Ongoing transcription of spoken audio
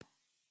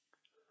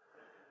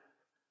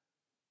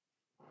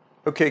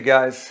Okay,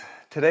 guys,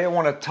 today I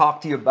want to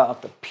talk to you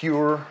about the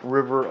pure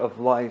river of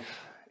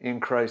life in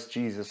Christ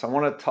Jesus. I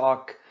want to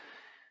talk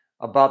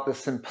about the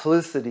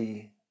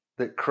simplicity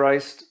that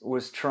Christ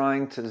was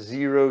trying to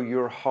zero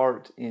your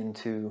heart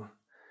into,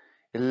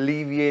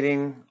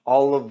 alleviating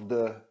all of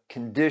the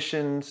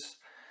conditions,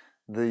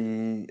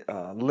 the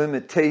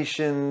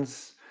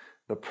limitations,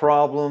 the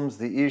problems,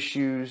 the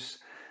issues.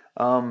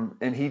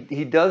 And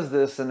he does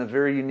this in a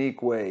very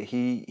unique way.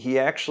 He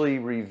actually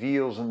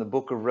reveals in the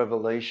book of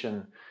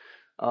Revelation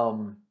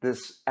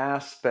this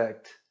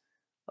aspect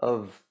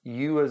of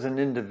you as an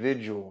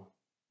individual,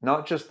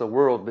 not just the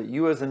world, but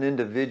you as an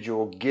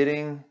individual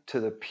getting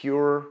to the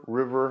pure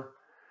river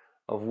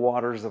of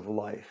waters of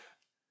life.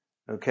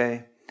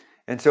 Okay?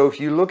 And so if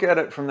you look at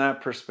it from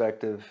that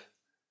perspective,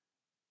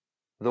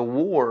 the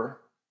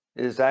war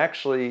is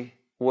actually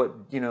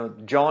what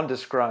John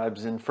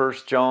describes in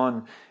First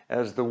John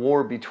as the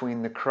war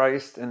between the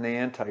Christ and the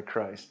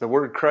Antichrist. The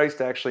word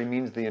Christ actually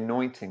means the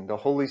anointing, the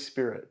Holy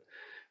Spirit,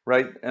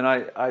 right? And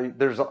I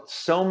there's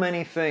so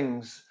many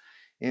things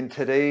in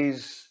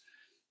today's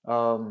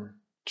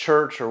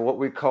church, or what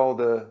we call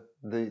the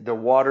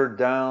watered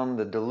down,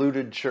 the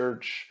diluted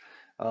church.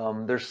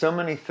 There's so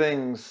many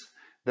things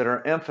that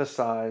are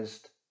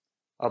emphasized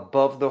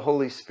above the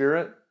Holy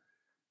Spirit,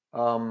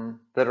 that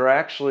are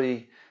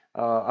actually,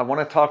 I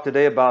want to talk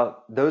today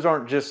about, those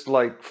aren't just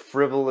like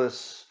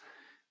frivolous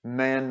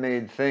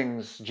man-made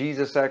things.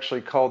 Jesus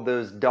actually called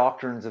those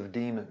doctrines of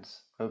demons.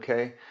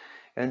 Okay.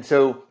 And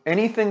so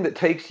anything that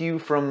takes you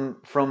from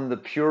the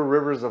pure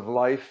rivers of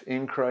life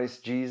in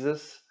Christ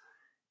Jesus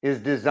is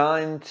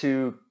designed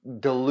to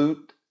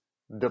dilute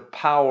the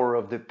power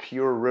of the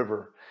pure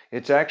river.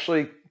 It's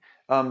actually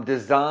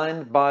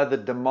designed by the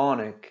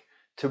demonic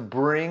to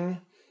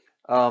bring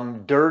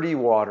dirty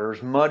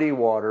waters, muddy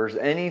waters,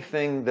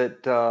 anything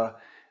that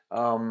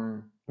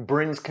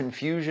brings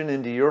confusion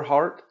into your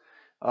heart,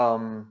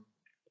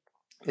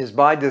 is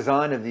by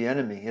design of the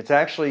enemy. It's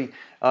actually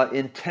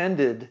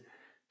intended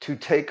to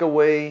take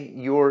away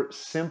your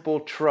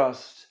simple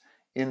trust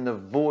in the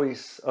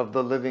voice of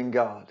the living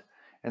God.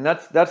 And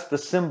that's the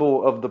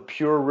symbol of the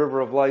pure river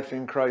of life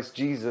in Christ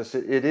Jesus.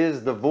 It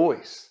is the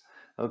voice,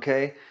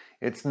 okay?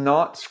 It's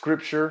not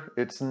scripture.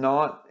 It's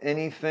not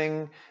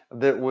anything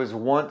that was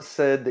once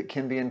said that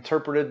can be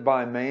interpreted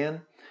by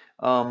man,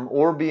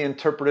 or be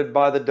interpreted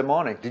by the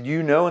demonic. Did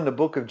you know in the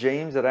book of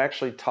James it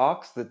actually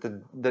talks that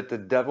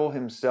the devil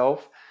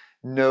himself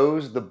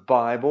knows the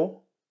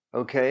Bible?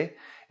 Okay?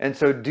 And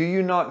so do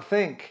you not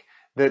think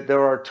that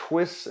there are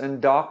twists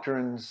and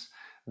doctrines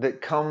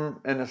that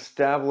come and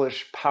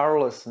establish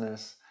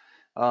powerlessness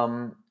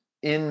in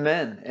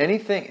men?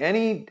 Anything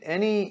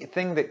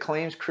that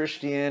claims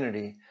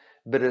Christianity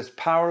but is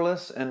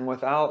powerless and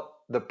without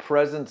the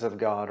presence of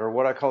God, or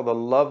what I call the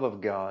love of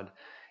God,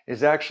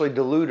 is actually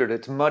diluted.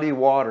 It's muddy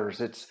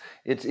waters.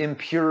 It's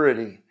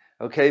impurity.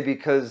 Okay,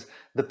 because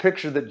the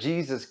picture that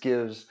Jesus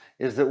gives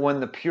is that when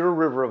the pure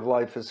river of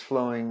life is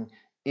flowing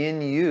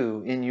in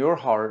you, in your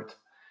heart,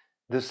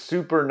 the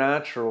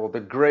supernatural, the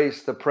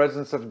grace, the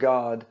presence of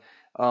God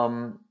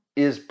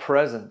is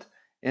present.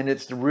 And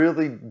it's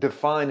really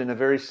defined in a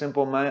very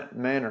simple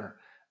manner.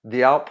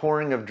 The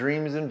outpouring of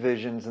dreams and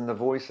visions and the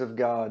voice of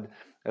God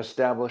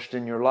established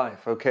in your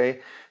life. Okay?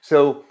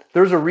 So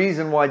there's a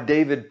reason why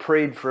David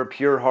prayed for a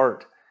pure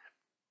heart.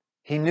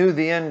 He knew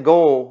the end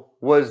goal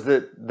was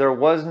that there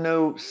was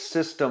no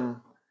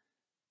system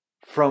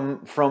from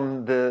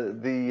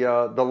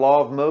the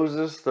law of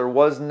Moses. There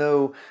was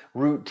no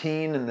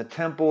routine in the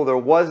temple. There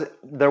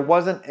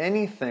wasn't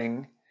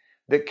anything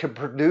that could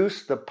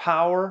produce the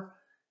power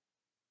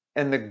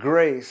and the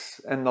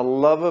grace and the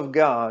love of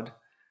God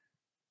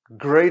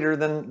greater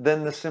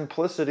than the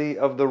simplicity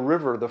of the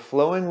river, the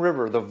flowing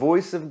river, the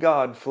voice of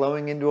God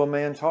flowing into a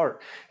man's heart.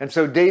 And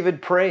so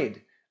David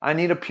prayed, I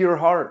need a pure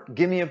heart.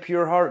 Give me a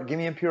pure heart. Give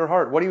me a pure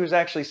heart. What he was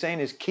actually saying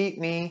is, keep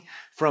me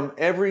from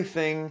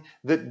everything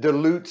that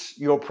dilutes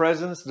your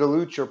presence,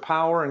 dilutes your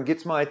power, and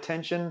gets my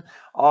attention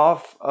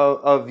off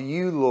of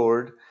you,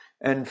 Lord,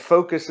 and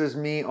focuses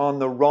me on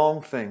the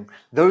wrong thing.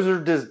 Those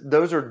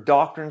are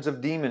doctrines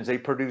of demons. They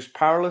produce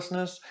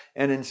powerlessness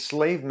and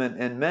enslavement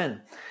in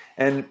men.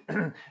 And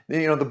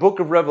the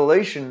book of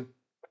Revelation,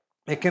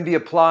 it can be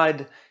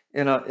applied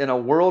in a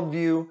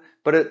worldview,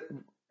 but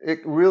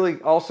it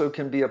really also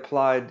can be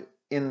applied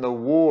in the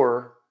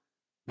war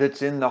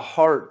that's in the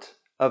heart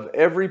of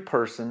every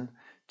person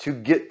to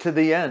get to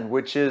the end,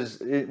 which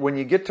is when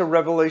you get to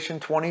Revelation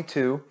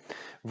 22,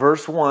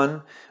 verse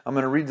 1. I'm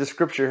going to read the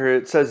scripture here.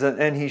 It says,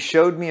 and he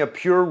showed me a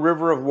pure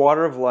river of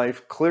water of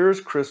life, clear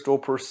as crystal,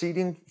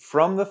 proceeding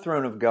from the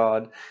throne of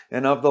God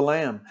and of the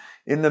Lamb.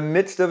 In the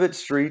midst of its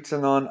streets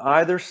and on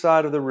either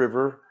side of the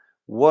river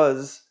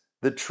was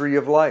the tree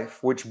of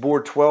life, which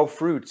bore 12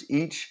 fruits,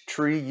 each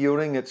tree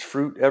yielding its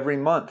fruit every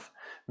month.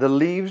 The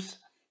leaves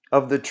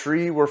of the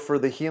tree were for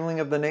the healing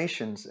of the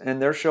nations,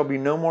 and there shall be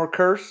no more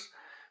curse,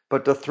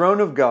 but the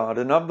throne of God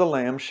and of the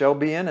Lamb shall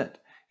be in it,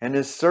 and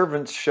his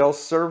servants shall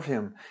serve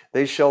him.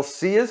 They shall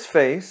see his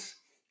face,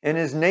 and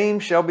his name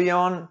shall be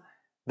on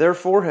their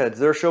foreheads.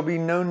 There shall be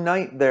no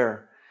night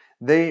there.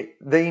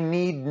 They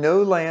need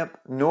no lamp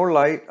nor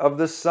light of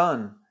the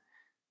sun,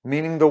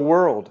 meaning the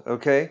world,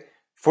 okay?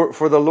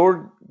 For the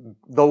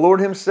Lord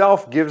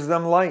himself gives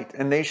them light,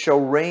 and they shall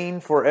reign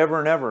forever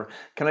and ever.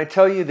 Can I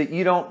tell you that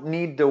you don't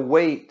need to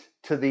wait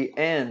to the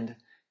end?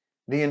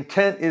 The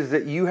intent is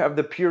that you have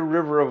the pure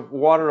river of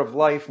water of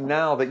life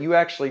now, that you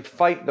actually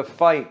fight the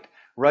fight,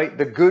 right?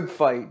 The good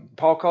fight.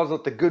 Paul calls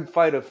it the good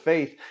fight of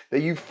faith,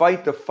 that you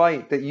fight the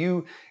fight, that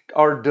you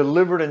are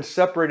delivered and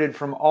separated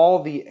from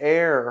all the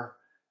error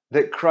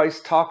that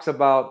Christ talks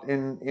about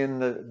in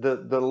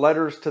the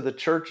letters to the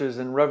churches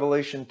in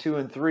Revelation 2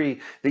 and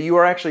 3, that you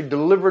are actually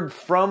delivered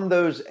from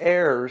those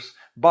errors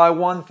by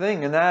one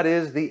thing, and that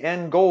is the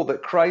end goal,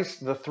 that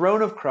Christ, the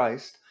throne of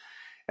Christ,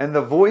 and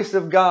the voice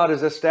of God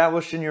is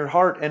established in your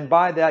heart, and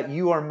by that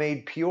you are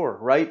made pure,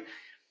 right?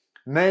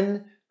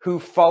 Men who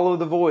follow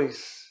the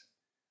voice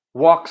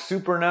walk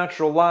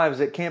supernatural lives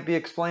that can't be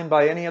explained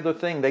by any other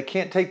thing. They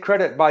can't take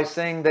credit by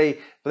saying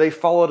they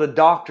followed a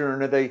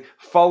doctrine, or they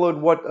followed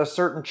what a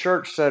certain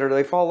church said, or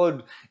they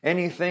followed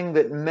anything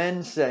that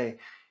men say.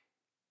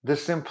 The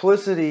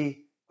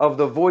simplicity of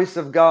the voice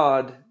of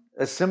God,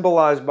 as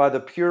symbolized by the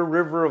pure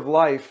river of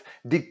life,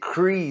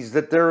 decrees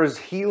that there is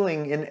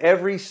healing in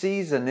every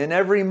season, in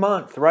every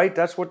month, right?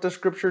 That's what the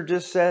scripture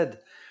just said.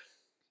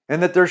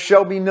 And that there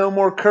shall be no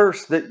more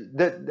curse. And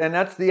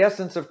that's the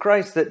essence of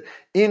Christ, that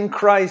in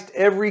Christ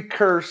every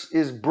curse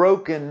is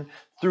broken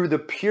through the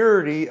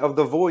purity of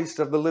the voice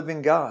of the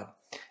living God.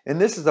 And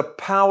this is a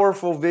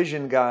powerful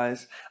vision,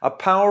 guys, a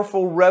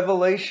powerful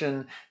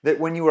revelation that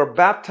when you are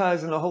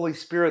baptized in the Holy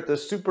Spirit, the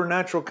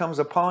supernatural comes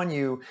upon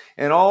you,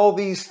 and all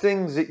these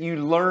things that you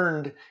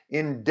learned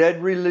in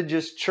dead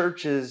religious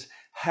churches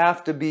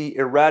have to be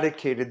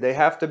eradicated. They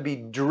have to be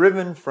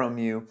driven from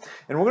you.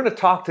 And we're going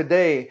to talk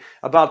today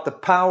about the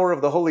power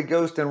of the Holy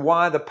Ghost and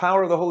why the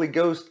power of the Holy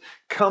Ghost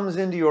comes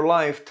into your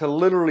life to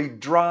literally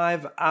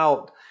drive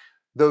out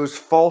those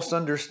false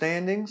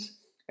understandings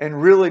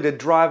and really to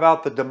drive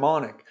out the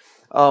demonic.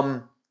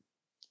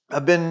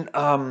 I've been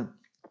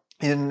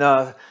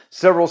in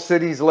several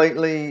cities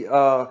lately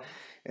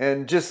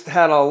and just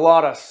had a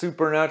lot of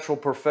supernatural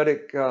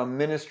prophetic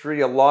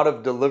ministry, a lot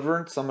of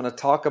deliverance. I'm going to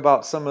talk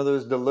about some of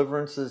those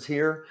deliverances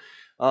here.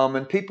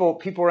 And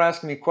people are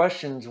asking me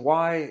questions.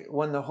 Why,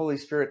 when the Holy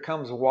Spirit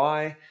comes,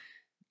 why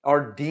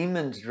are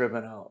demons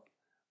driven out?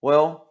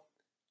 Well,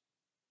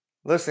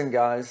 listen,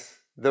 guys.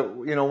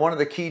 One of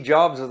the key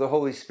jobs of the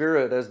Holy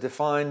Spirit, as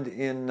defined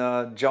in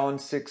John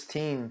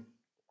 16,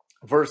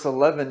 verse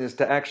 11, is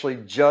to actually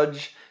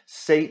judge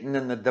Satan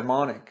and the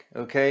demonic.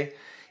 Okay,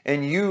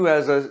 and you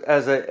as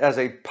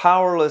a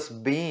powerless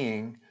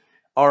being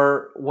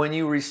are, when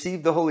you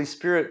receive the Holy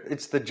Spirit,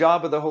 it's the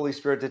job of the Holy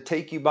Spirit to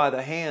take you by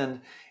the hand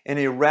and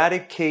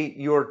eradicate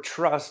your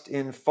trust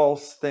in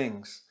false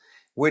things,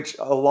 which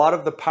a lot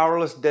of the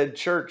powerless dead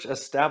church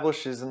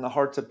establishes in the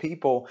hearts of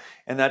people.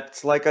 And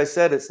that's, like I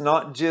said, it's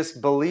not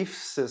just belief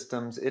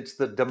systems, it's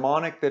the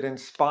demonic that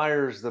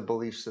inspires the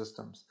belief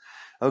systems.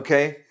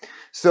 Okay,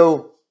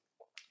 so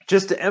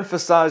just to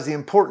emphasize the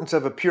importance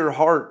of a pure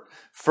heart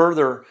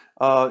further,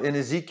 in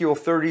Ezekiel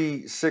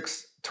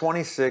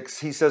 36:26,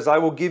 he says, I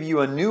will give you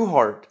a new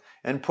heart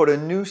and put a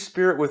new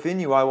spirit within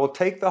you. I will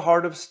take the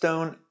heart of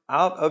stone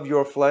out of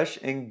your flesh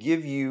and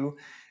give you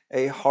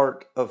a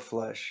heart of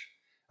flesh.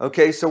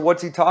 Okay, so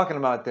what's he talking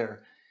about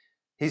there?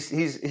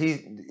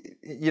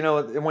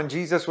 When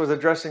Jesus was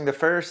addressing the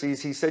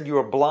Pharisees, he said, you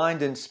are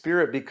blind in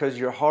spirit because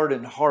you're hard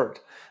in heart.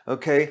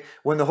 Okay,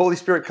 when the Holy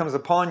Spirit comes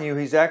upon you,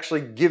 he's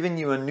actually giving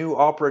you a new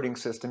operating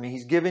system.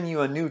 He's giving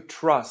you a new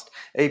trust,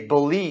 a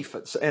belief.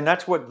 And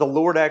that's what the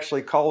Lord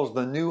actually calls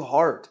the new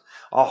heart,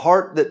 a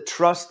heart that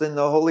trusts in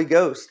the Holy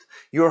Ghost.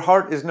 Your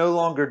heart is no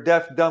longer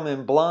deaf, dumb,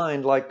 and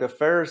blind like the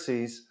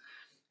Pharisees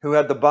who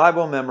had the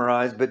Bible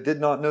memorized but did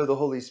not know the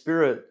Holy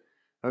Spirit.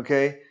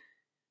 Okay,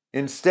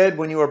 instead,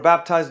 when you are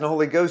baptized in the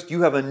Holy Ghost,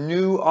 you have a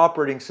new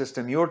operating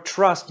system. Your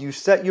trust, you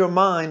set your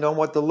mind on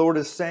what the Lord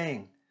is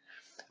saying.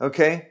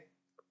 Okay?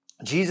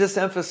 Jesus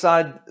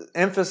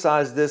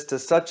emphasized this to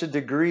such a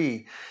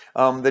degree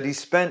that he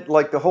spent,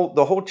 like the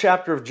whole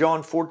chapter of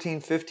John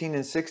 14, 15,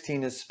 and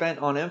 16 is spent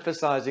on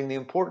emphasizing the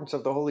importance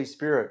of the Holy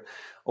Spirit,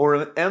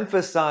 or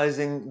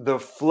emphasizing the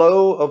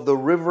flow of the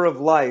river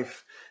of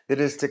life that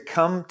is to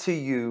come to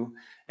you.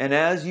 And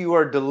as you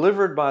are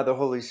delivered by the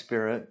Holy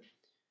Spirit,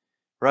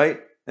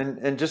 right?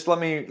 And just let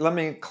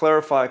me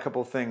clarify a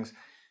couple of things.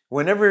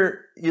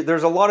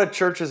 There's a lot of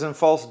churches and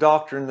false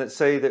doctrine that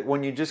say that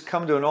when you just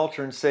come to an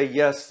altar and say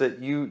yes,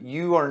 that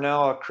you are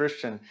now a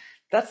Christian.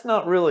 That's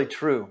not really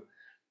true.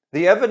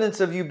 The evidence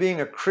of you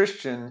being a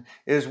Christian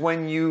is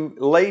when you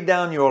lay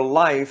down your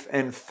life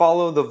and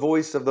follow the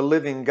voice of the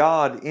living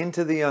God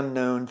into the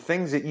unknown,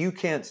 things that you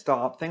can't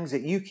stop, things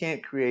that you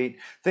can't create,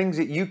 things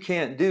that you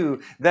can't do.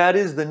 That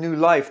is the new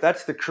life.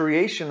 That's the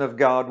creation of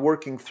God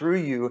working through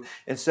you,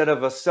 instead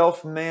of a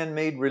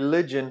self-man-made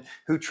religion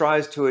who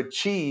tries to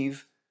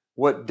achieve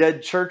what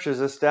dead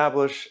churches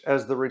establish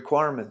as the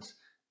requirements.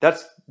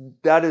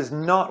 That is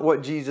not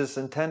what Jesus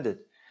intended.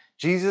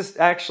 Jesus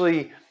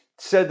actually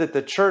said that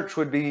the church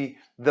would be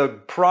the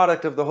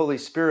product of the Holy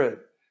Spirit,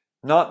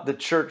 not the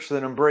church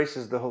that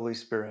embraces the Holy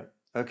Spirit.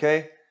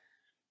 Okay?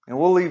 And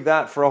we'll leave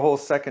that for a whole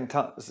second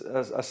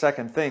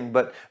thing.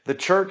 But the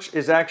church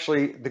is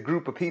actually the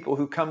group of people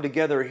who come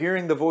together,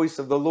 hearing the voice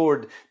of the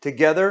Lord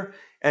together,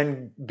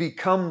 and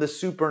become the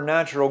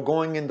supernatural,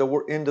 going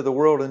into the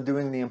world and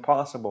doing the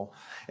impossible.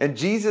 And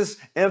Jesus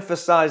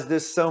emphasized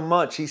this so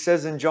much. He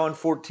says in John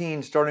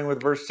 14, starting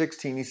with verse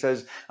 16, he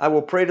says, I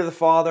will pray to the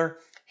Father.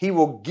 He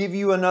will give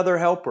you another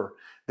helper,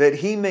 that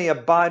he may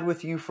abide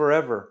with you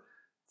forever.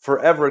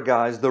 Forever,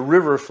 guys, the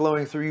river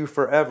flowing through you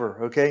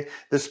forever, okay?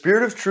 The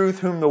Spirit of truth,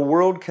 whom the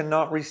world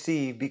cannot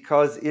receive,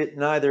 because it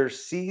neither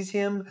sees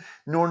him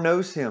nor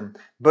knows him.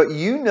 But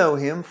you know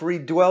him, for he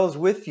dwells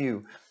with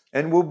you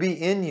and will be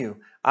in you.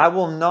 I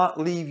will not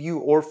leave you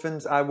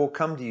orphans, I will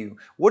come to you.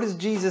 What is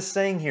Jesus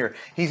saying here?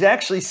 He's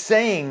actually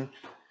saying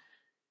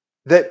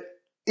that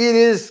it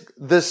is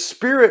the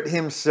Spirit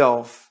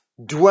himself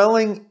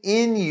dwelling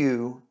in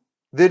you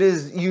that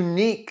is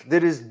unique,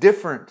 that is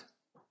different,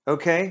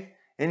 okay?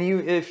 And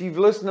if you've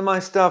listened to my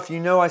stuff, you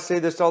know I say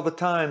this all the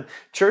time.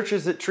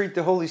 Churches that treat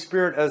the Holy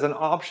Spirit as an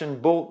option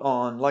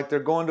bolt-on, like they're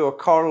going to a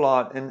car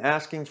lot and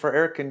asking for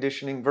air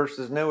conditioning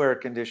versus no air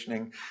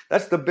conditioning,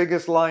 that's the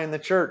biggest lie in the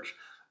church.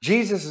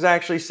 Jesus is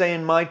actually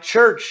saying, my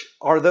church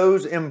are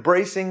those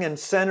embracing and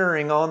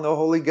centering on the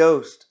Holy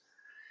Ghost.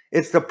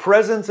 It's the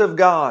presence of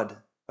God,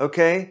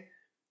 okay?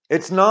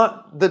 It's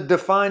not the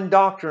defined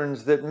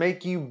doctrines that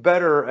make you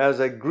better as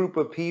a group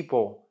of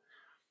people,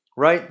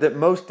 right? That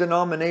most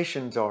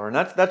denominations are. And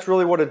that's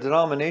really what a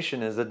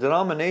denomination is. A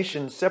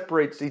denomination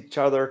separates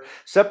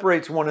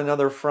one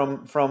another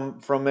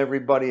from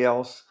everybody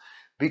else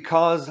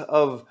because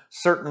of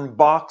certain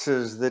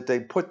boxes that they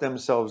put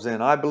themselves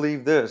in. I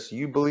believe this,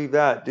 you believe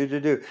that,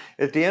 do.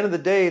 At the end of the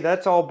day,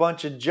 that's all a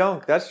bunch of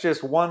junk. That's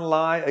just one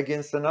lie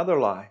against another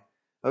lie.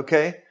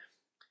 Okay?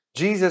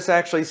 Jesus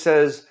actually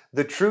says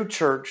the true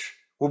church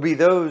will be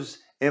those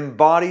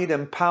embodied,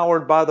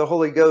 empowered by the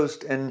Holy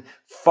Ghost and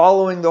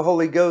following the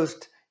Holy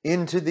Ghost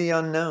into the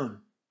unknown.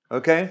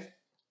 Okay?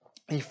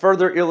 He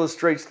further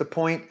illustrates the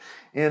point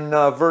in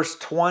verse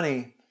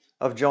 20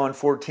 of John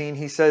 14.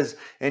 He says,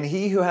 and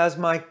he who has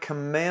my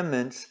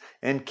commandments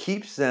and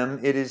keeps them,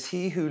 it is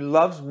he who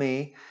loves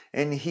me,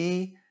 and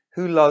he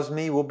who loves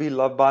me will be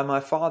loved by my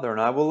Father, and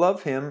I will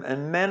love him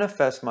and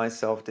manifest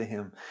myself to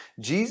him.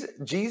 Jesus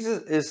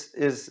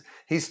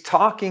he's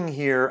talking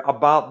here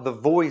about the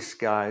voice,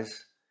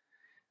 guys.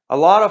 A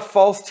lot of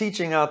false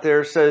teaching out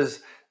there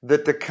says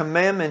that the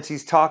commandments,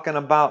 he's talking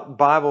about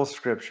Bible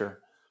scripture.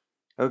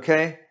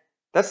 Okay?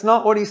 That's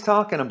not what he's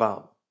talking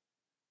about.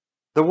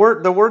 The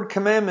word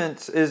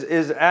commandments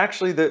is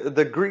actually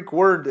the Greek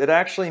word. It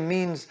actually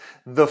means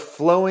the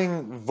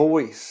flowing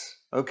voice.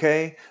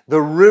 Okay?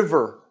 The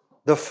river,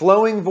 the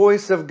flowing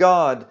voice of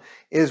God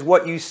is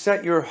what you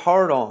set your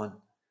heart on.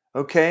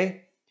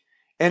 Okay?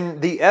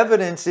 And the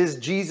evidence is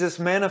Jesus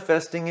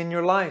manifesting in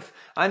your life.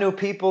 I know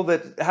people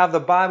that have the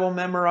Bible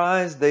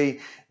memorized.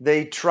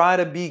 They try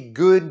to be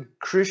good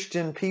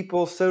Christian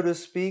people, so to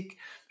speak,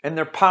 and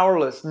they're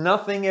powerless.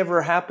 Nothing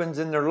ever happens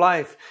in their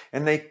life.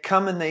 And they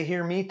come and they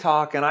hear me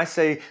talk, and I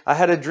say, I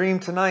had a dream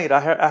tonight.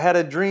 I had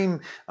a dream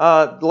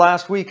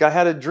last week. I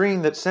had a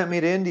dream that sent me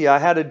to India. I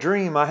had a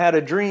dream. I had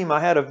a dream. I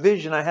had a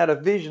vision. I had a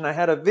vision. I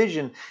had a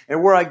vision.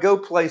 And where I go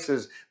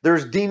places,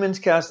 there's demons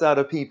cast out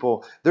of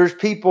people. There's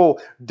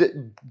people,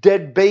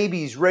 dead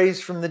babies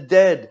raised from the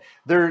dead.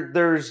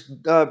 There's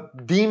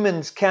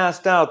demons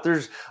cast out.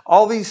 There's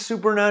all these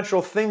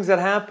supernatural things that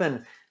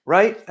happen.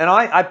 Right? And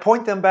I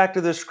point them back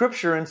to the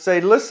scripture and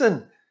say,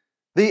 listen,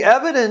 the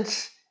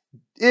evidence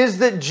is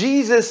that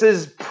Jesus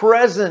is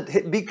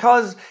present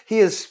because he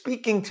is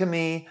speaking to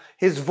me.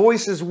 His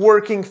voice is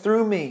working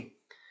through me.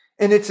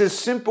 And it's as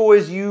simple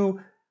as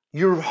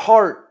your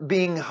heart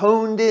being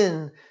honed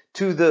in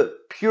to the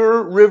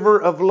pure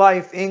river of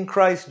life in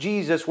Christ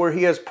Jesus, where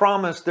he has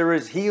promised there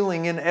is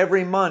healing in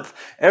every month.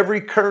 Every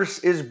curse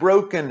is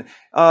broken.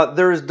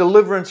 There is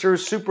deliverance, there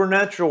is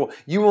supernatural.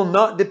 You will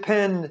not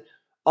depend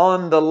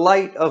on the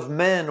light of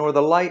men or the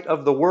light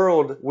of the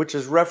world, which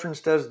is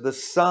referenced as the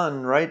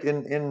sun, right?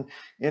 In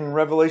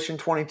Revelation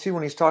 22,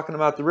 when he's talking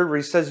about the river,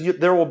 he says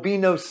there will be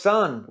no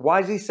sun.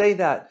 Why does he say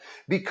that?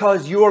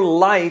 Because your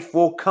life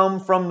will come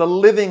from the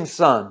living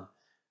Son,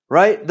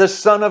 right? The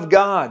Son of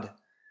God,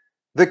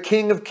 the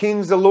King of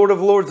Kings, the Lord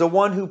of Lords, the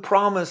one who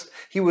promised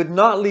he would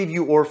not leave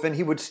you orphan.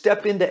 He would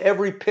step into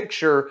every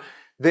picture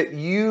that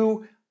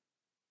you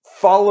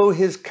follow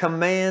his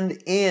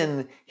command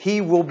in.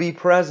 He will be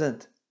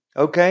present.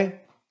 Okay?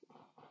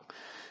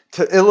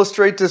 To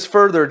illustrate this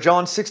further,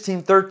 John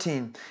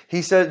 16:13,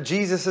 he said,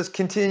 Jesus is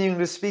continuing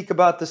to speak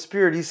about the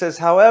Spirit. He says,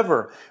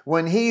 however,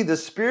 when he, the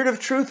Spirit of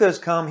truth, has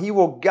come, he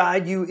will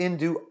guide you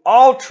into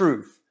all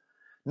truth.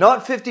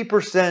 Not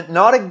 50%,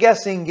 not a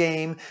guessing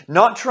game,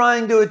 not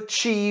trying to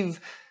achieve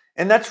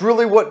And that's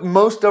really what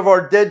most of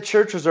our dead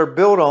churches are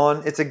built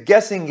on. It's a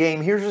guessing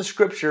game. Here's a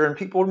scripture, and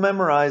people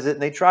memorize it,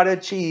 and they try to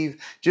achieve.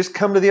 Just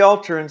come to the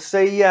altar and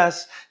say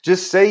yes.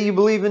 Just say you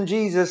believe in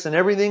Jesus, and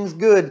everything's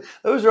good.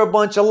 Those are a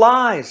bunch of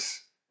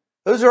lies.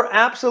 Those are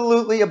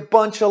absolutely a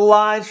bunch of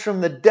lies from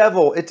the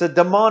devil. It's a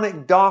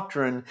demonic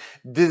doctrine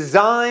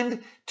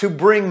designed to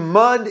bring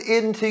mud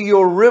into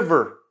your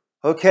river.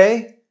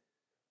 Okay?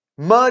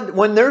 Mud,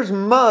 when there's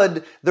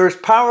mud, there's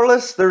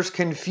powerless, there's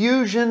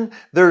confusion,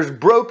 there's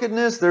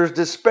brokenness, there's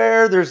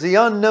despair, there's the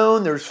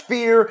unknown, there's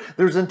fear,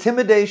 there's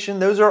intimidation.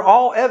 Those are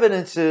all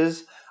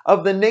evidences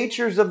of the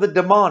natures of the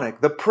demonic.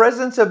 The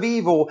presence of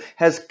evil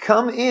has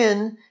come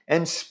in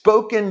and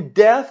spoken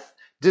death,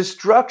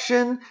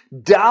 destruction,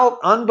 doubt,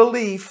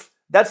 unbelief.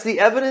 That's the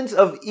evidence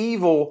of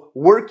evil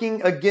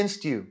working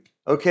against you.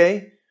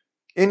 Okay?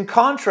 In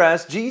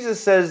contrast, Jesus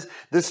says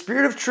the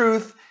Spirit of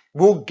truth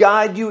will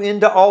guide you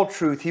into all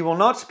truth. He will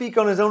not speak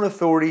on his own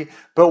authority,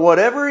 but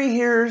whatever he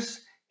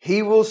hears,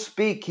 he will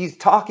speak. He's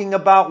talking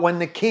about when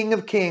the King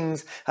of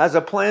Kings has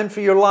a plan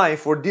for your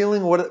life, or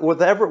dealing with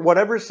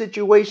whatever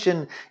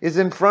situation is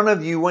in front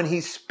of you. When he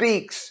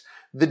speaks,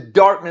 the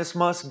darkness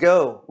must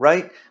go,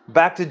 right?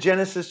 Back to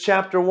Genesis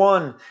chapter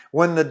 1.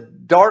 When the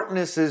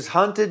darkness is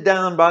hunted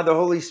down by the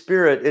Holy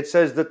Spirit, it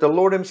says that the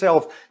Lord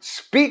himself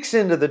speaks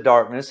into the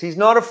darkness. He's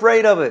not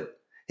afraid of it.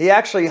 He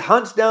actually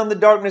hunts down the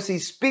darkness. He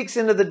speaks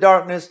into the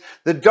darkness.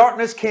 The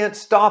darkness can't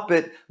stop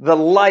it. The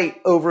light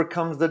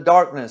overcomes the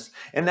darkness.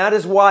 And that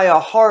is why a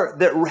heart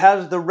that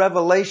has the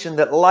revelation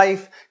that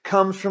life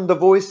comes from the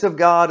voice of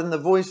God and the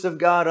voice of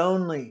God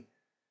only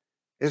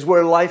is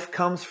where life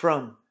comes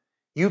from.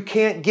 You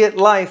can't get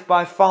life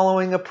by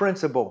following a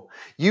principle.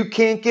 You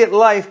can't get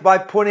life by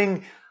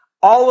putting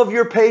all of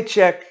your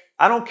paycheck.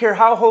 I don't care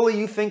how holy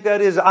you think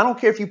that is. I don't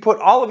care if you put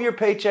all of your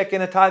paycheck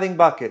in a tithing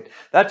bucket.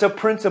 That's a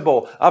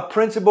principle. A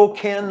principle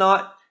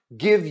cannot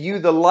give you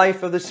the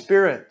life of the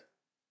Spirit.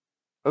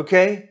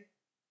 Okay?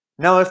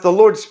 Now, if the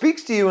Lord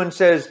speaks to you and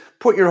says,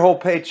 put your whole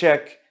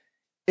paycheck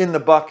in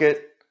the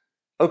bucket,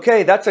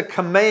 okay, that's a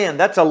command.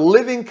 That's a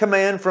living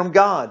command from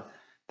God.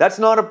 That's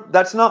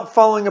not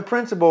following a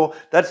principle.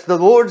 That's the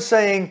Lord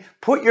saying,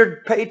 put your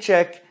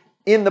paycheck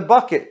in the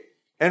bucket.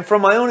 And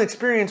from my own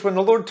experience, when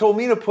the Lord told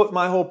me to put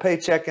my whole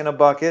paycheck in a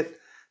bucket,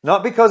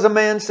 not because a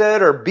man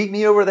said or beat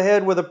me over the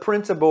head with a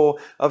principle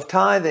of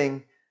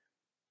tithing,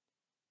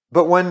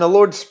 but when the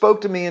Lord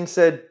spoke to me and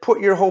said,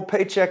 put your whole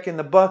paycheck in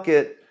the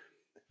bucket,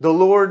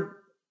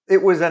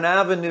 it was an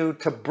avenue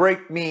to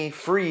break me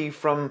free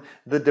from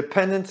the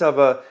dependence of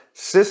a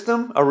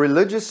system, a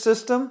religious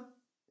system,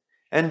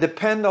 and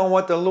depend on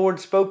what the Lord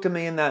spoke to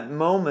me in that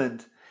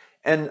moment.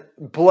 And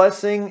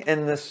blessing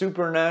and the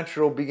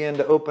supernatural began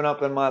to open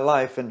up in my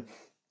life. And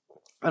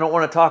I don't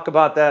want to talk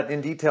about that in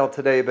detail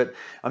today, but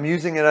I'm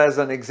using it as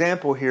an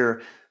example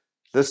here.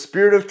 The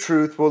Spirit of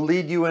truth will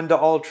lead you into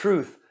all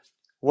truth.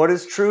 What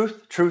is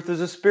truth? Truth is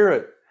a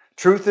spirit.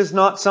 Truth is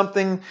not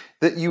something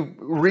that you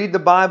read the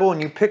Bible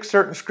and you pick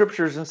certain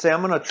scriptures and say,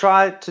 I'm going to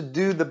try to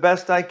do the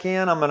best I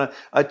can. I'm going to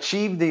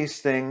achieve these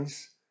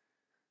things.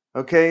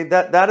 Okay,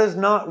 that is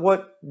not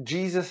what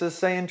Jesus is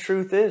saying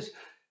truth is.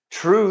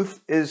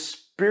 Truth is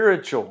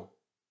spiritual,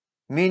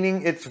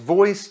 meaning it's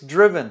voice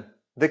driven.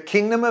 The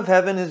kingdom of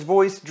heaven is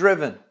voice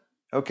driven.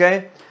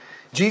 Okay?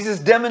 Jesus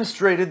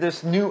demonstrated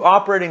this new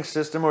operating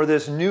system, or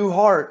this new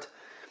heart.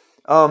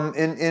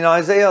 In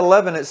Isaiah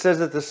 11, it says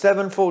that the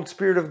sevenfold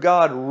Spirit of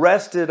God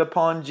rested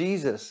upon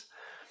Jesus.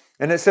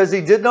 And it says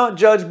he did not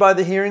judge by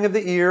the hearing of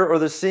the ear or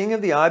the seeing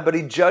of the eye, but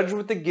he judged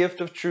with the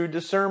gift of true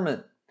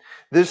discernment.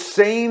 This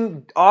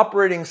same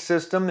operating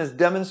system is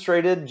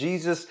demonstrated.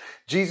 Jesus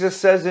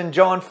says in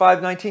John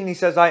 5:19, he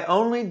says, I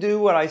only do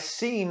what I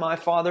see my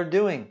Father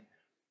doing.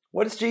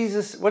 What's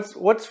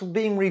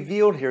being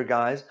revealed here,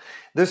 guys?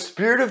 The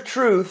Spirit of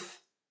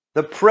truth,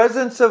 the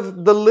presence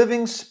of the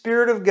living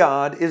Spirit of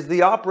God, is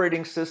the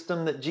operating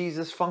system that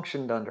Jesus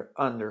functioned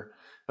under.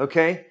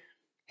 Okay?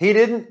 He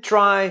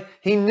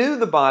knew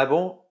the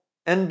Bible,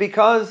 and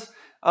because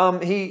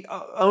he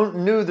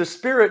knew the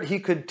Spirit, he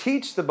could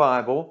teach the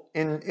Bible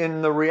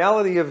in the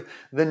reality of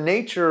the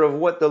nature of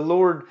what the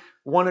Lord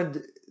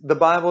wanted the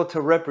Bible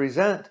to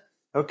represent.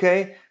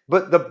 Okay?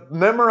 But the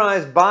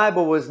memorized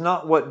Bible was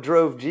not what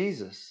drove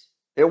Jesus.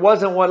 It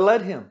wasn't what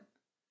led him.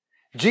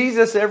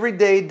 Jesus every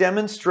day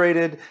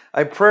demonstrated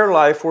a prayer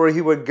life where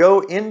he would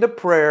go into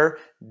prayer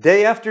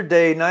day after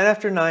day, night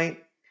after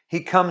night.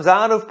 He comes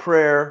out of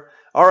prayer.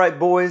 All right,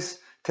 boys,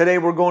 today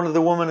we're going to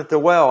the woman at the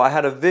well. I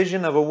had a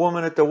vision of a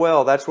woman at the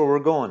well. That's where we're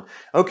going.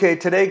 Okay,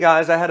 today,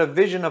 guys, I had a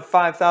vision of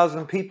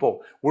 5,000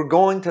 people. We're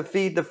going to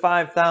feed the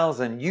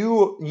 5,000.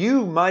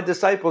 You, my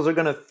disciples, are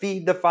going to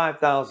feed the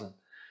 5,000.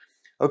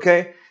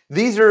 Okay?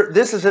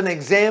 This is an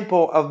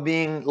example of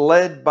being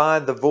led by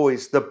the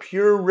voice, the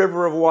pure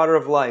river of water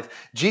of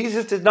life.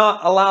 Jesus did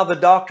not allow the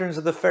doctrines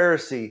of the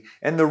Pharisee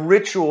and the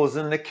rituals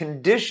and the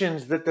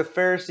conditions that the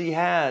Pharisee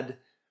had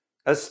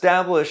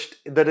established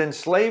that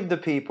enslaved the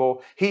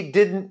people. He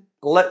didn't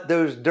let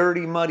those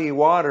dirty, muddy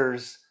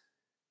waters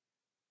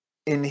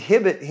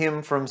inhibit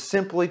him from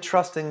simply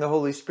trusting the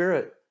Holy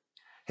Spirit.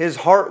 His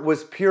heart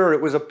was pure.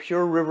 It was a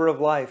pure river of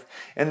life.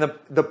 And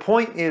the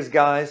point is,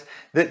 guys,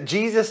 that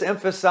Jesus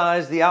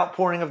emphasized the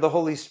outpouring of the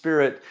Holy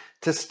Spirit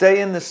to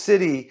stay in the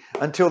city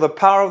until the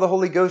power of the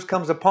Holy Ghost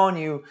comes upon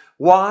you.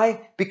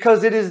 Why?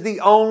 Because it is the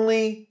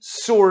only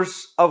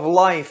source of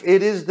life.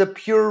 It is the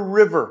pure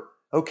river,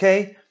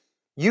 okay?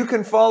 You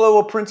can follow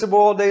a principle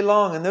all day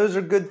long, and those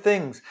are good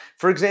things.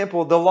 For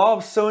example, the law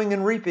of sowing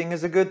and reaping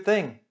is a good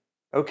thing,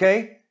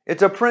 okay?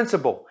 It's a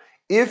principle.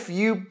 If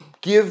you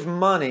give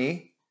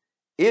money,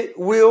 it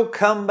will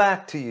come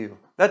back to you.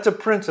 That's a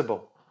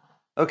principle,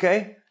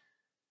 okay?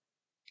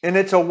 And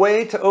it's a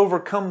way to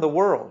overcome the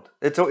world.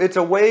 It's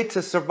a way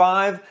to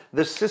survive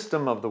the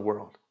system of the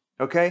world,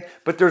 okay?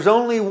 But there's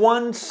only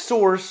one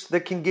source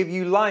that can give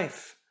you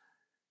life,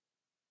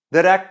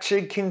 that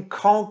actually can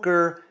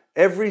conquer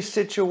every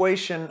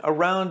situation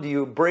around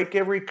you, break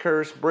every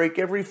curse, break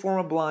every form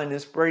of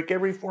blindness, break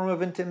every form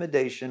of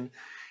intimidation.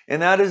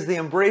 And that is the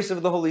embrace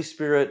of the Holy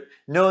Spirit,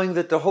 knowing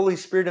that the Holy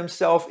Spirit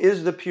himself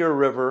is the pure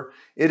river.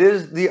 It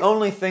is the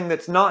only thing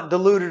that's not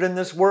diluted in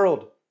this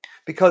world,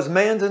 because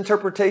man's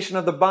interpretation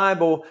of the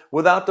Bible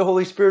without the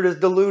Holy Spirit is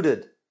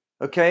diluted.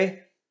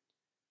 Okay?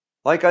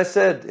 Like I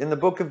said, in the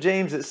book of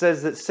James, it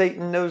says that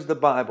Satan knows the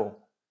Bible.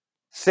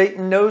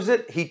 Satan knows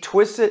it, he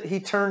twists it, he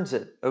turns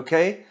it.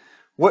 Okay?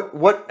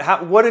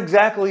 What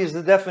exactly is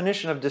the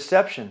definition of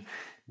deception?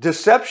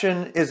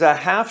 Deception is a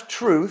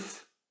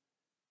half-truth,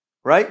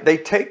 right? They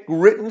take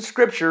written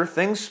scripture,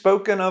 things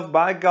spoken of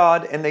by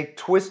God, and they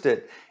twist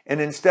it. And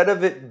instead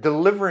of it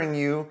delivering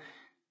you,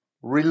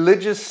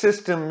 religious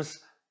systems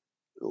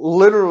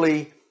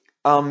literally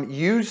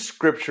use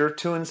scripture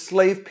to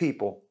enslave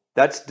people.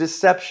 That's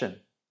deception.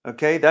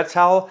 Okay? That's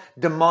how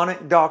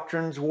demonic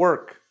doctrines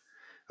work.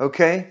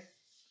 Okay?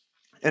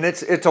 And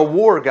it's a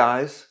war,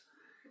 guys.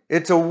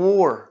 It's a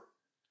war.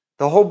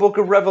 The whole book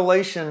of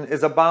Revelation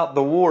is about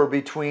the war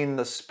between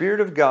the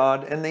Spirit of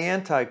God and the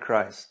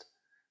Antichrist.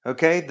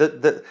 Okay?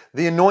 The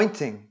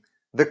anointing,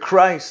 the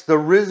Christ, the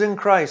risen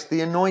Christ,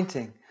 the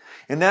anointing.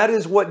 And that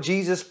is what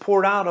Jesus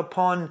poured out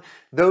upon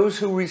those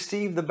who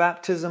receive the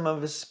baptism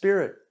of His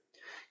Spirit.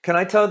 Can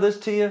I tell this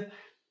to you?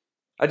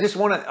 I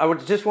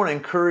would just want to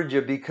encourage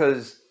you,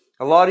 because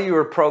a lot of you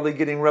are probably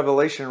getting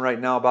revelation right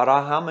now about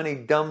how many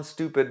dumb,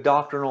 stupid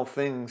doctrinal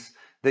things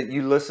that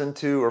you listen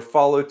to or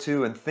follow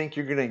to and think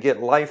you're going to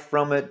get life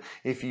from it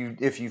if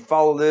you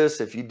follow this,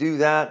 if you do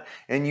that,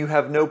 and you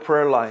have no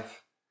prayer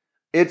life.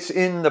 It's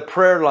in the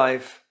prayer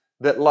life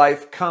that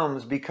life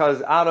comes,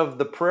 because out of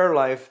the prayer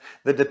life,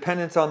 the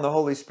dependence on the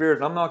Holy Spirit.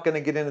 And I'm not going to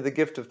get into the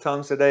gift of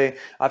tongues today.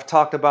 I've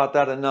talked about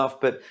that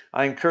enough, but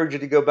I encourage you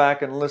to go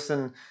back and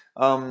listen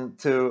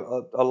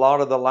to a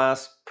lot of the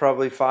last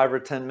probably 5 or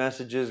 10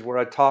 messages where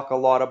I talk a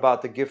lot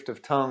about the gift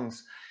of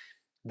tongues.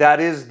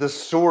 That is the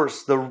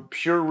source. The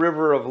pure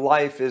river of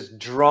life is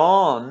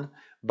drawn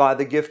by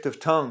the gift of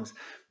tongues.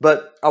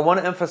 But I want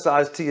to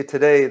emphasize to you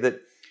today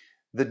that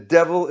the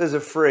devil is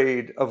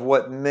afraid of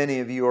what many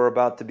of you are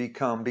about to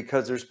become,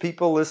 because there's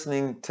people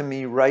listening to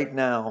me right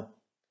now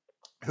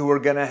who are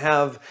going to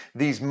have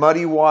these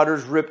muddy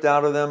waters ripped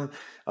out of them.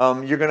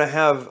 You're going to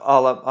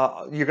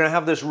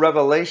have this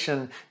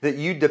revelation that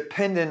you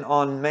dependent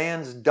on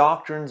man's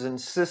doctrines and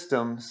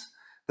systems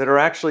that are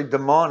actually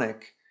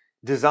demonic,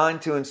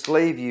 designed to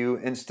enslave you,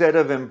 instead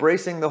of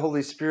embracing the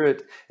Holy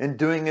Spirit and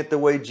doing it the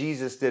way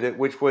Jesus did it,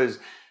 which was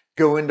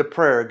go into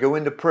prayer, go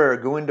into prayer,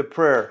 go into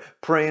prayer,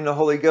 pray in the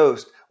Holy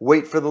Ghost,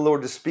 wait for the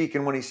Lord to speak,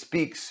 and when He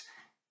speaks,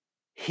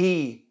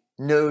 He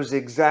knows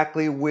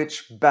exactly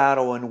which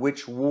battle and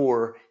which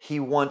war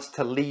He wants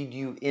to lead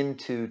you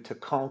into to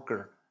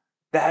conquer.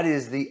 That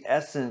is the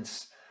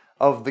essence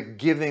of the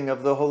giving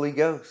of the Holy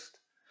Ghost.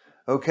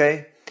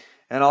 Okay?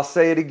 And I'll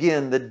say it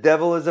again, the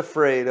devil is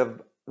afraid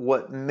of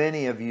what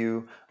many of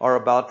you are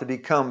about to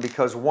become,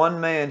 because one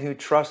man who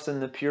trusts in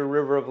the pure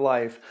river of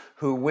life,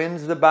 who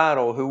wins the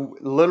battle, who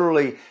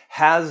literally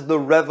has the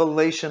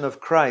revelation of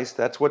Christ,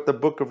 that's what the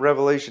book of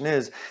Revelation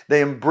is.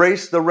 They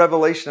embrace the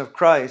revelation of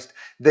Christ.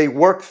 They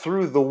work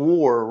through the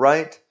war,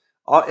 right?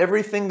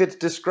 Everything that's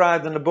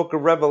described in the book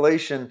of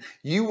Revelation,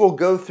 you will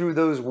go through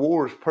those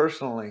wars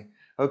personally,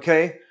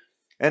 okay?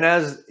 And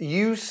as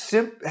you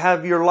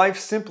have your life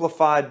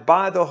simplified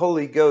by the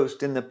Holy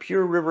Ghost in the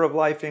pure river of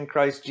life in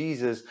Christ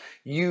Jesus,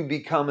 you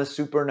become a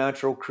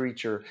supernatural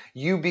creature.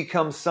 You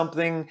become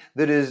something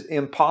that is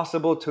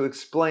impossible to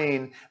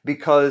explain,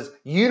 because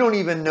you don't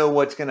even know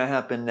what's going to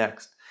happen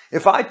next.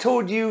 If I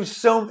told you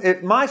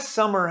my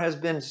summer has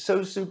been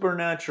so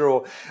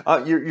supernatural,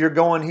 you're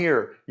going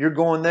here, you're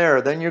going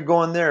there, then you're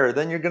going there,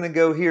 then you're going to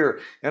go here.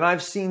 And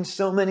I've seen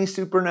so many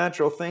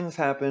supernatural things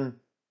happen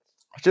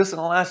just in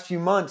the last few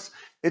months.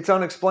 It's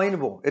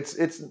unexplainable.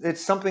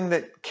 It's something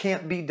that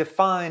can't be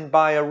defined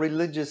by a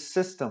religious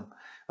system.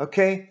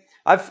 Okay?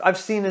 I've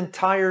seen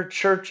entire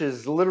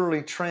churches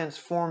literally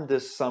transformed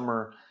this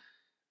summer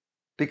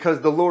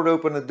because the Lord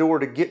opened the door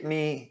to get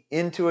me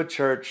into a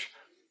church.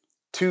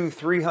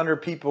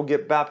 200-300 people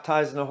get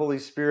baptized in the Holy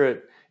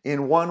Spirit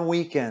in one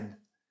weekend.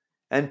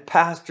 And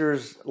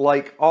pastors,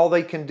 like, all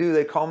they can do,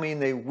 they call me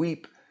and they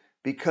weep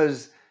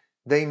because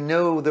They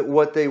know that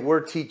what they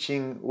were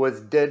teaching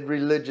was dead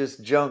religious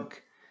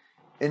junk.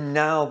 And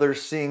now they're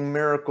seeing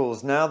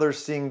miracles. Now they're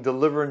seeing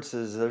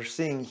deliverances. They're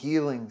seeing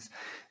healings.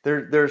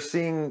 They're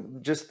seeing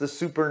just the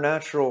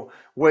supernatural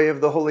way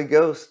of the Holy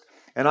Ghost.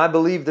 And I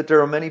believe that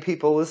there are many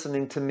people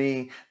listening to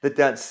me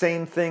that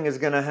same thing is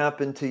going to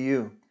happen to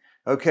you.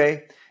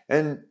 Okay?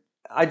 And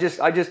I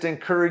just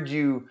encourage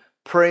you,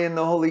 pray in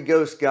the Holy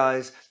Ghost,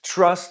 guys.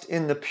 Trust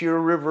in the pure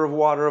river of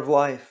water of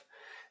life.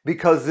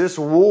 Because this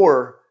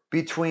war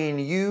between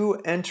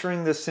you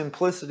entering the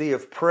simplicity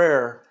of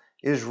prayer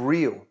is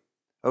real.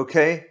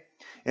 Okay?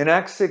 In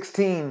Acts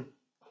 16,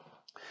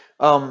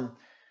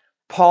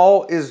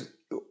 Paul is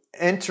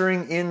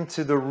entering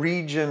into the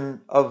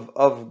region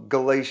of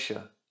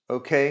Galatia.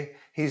 Okay?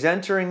 He's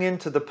entering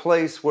into the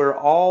place where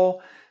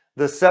all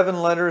the 7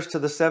 letters to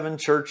the 7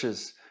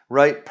 churches,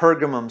 right?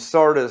 Pergamum,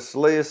 Sardis,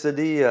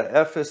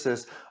 Laodicea,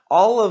 Ephesus,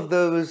 all of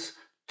those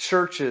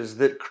churches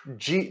that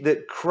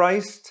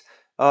Christ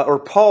or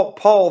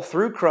Paul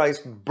through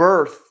Christ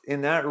birthed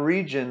in that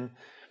region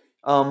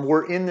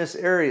were in this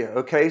area.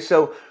 Okay,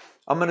 so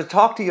I'm going to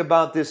talk to you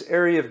about this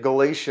area of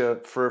Galatia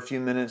for a few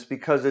minutes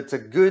because it's a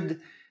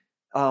good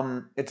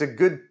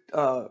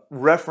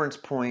reference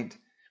point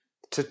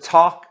to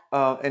talk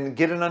and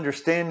get an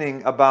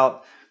understanding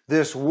about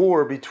this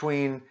war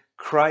between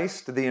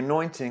Christ, the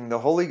anointing, the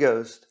Holy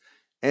Ghost,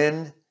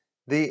 and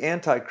the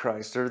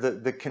Antichrist, or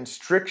the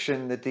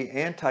constriction that the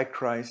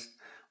Antichrist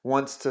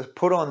wants to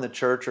put on the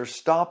church or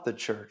stop the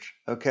church.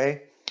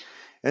 Okay,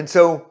 and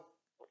so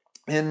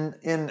in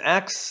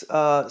Acts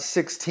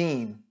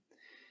 16,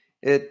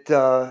 it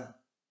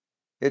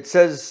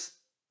says,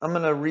 I'm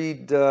going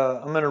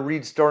to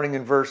read starting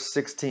in verse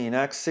 16.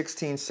 Acts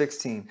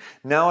 16:16.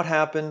 Now it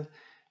happened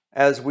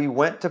as we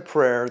went to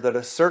prayer that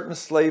a certain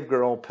slave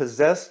girl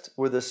possessed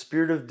with a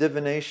spirit of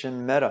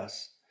divination met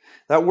us.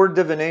 That word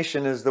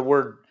divination is the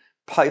word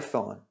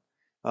python.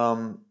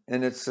 And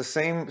it's the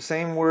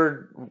same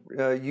word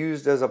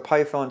used as a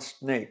python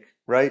snake,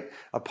 right?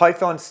 A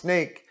python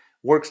snake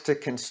works to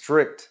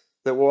constrict,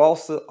 that will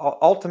also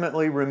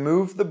ultimately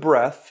remove the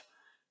breath,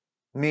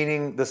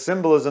 meaning the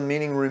symbolism,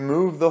 meaning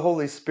remove the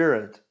Holy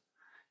Spirit.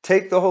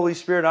 Take the Holy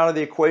Spirit out of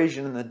the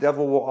equation and the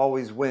devil will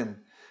always win.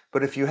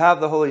 But if you have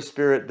the Holy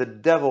Spirit, the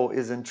devil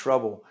is in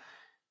trouble.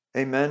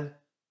 Amen.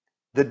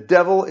 The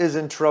devil is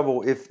in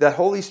trouble. If the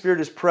Holy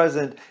Spirit is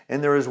present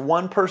and there is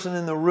one person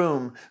in the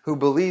room who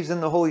believes in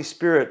the Holy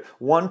Spirit,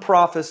 one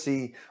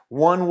prophecy,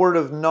 one word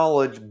of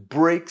knowledge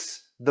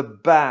breaks the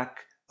back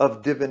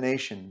of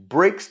divination,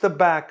 breaks the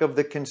back of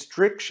the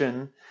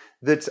constriction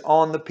that's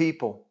on the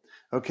people.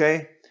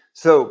 Okay?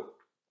 So,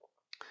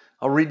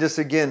 I'll read this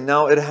again.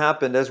 Now it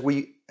happened as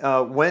we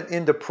went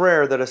into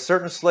prayer that a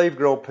certain slave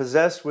girl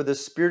possessed with a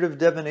spirit of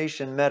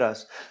divination met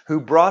us,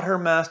 who brought her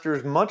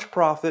masters much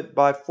profit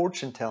by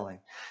fortune telling.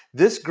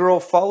 This girl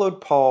followed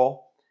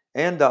Paul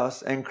and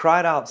us and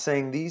cried out,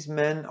 saying, "These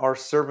men are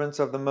servants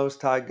of the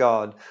Most High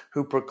God,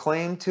 who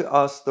proclaim to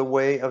us the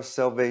way of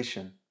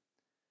salvation."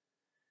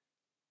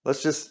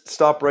 Let's just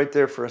stop right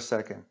there for a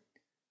second.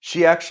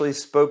 She actually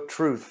spoke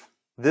truth.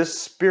 This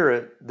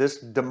spirit, this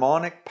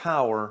demonic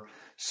power,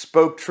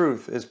 spoke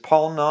truth. Is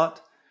Paul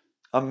not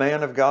a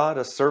man of God,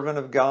 a servant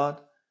of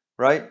God,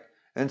 right?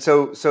 And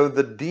so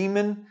the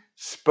demon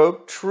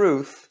spoke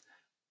truth,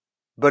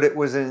 but it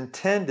was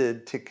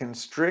intended to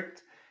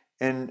constrict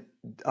and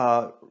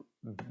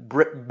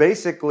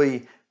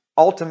basically,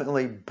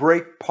 ultimately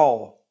break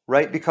Paul,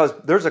 right? Because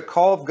there's a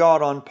call of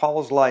God on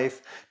Paul's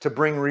life to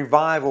bring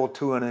revival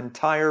to an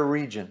entire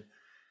region.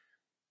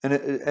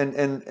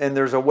 And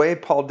there's a way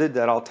Paul did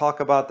that. I'll talk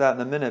about that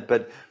in a minute.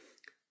 But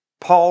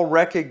Paul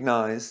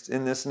recognized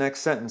in this next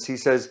sentence, he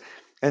says,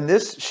 "And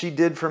this she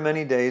did for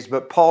many days,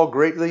 but Paul,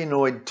 greatly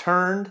annoyed,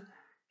 turned,"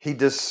 he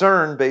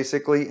discerned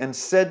basically, "and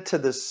said to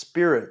the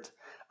spirit,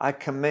 I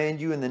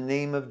command you in the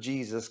name of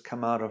Jesus,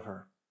 come out of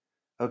her."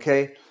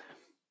 Okay?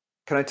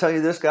 Can I tell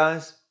you this,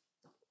 guys?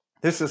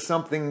 This is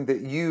something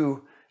that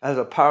you, as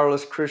a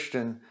powerless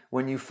Christian,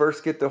 when you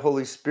first get the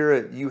Holy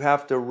Spirit, you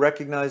have to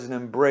recognize and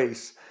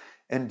embrace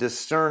and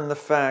discern the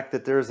fact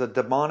that there's a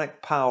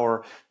demonic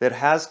power that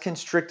has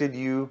constricted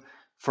you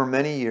for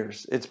many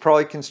years. It's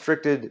probably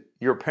constricted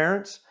your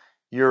parents,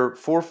 your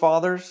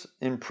forefathers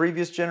in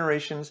previous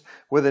generations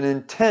with an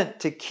intent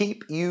to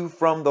keep you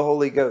from the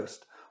Holy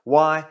Ghost.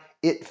 Why?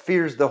 It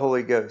fears the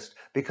Holy Ghost,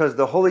 because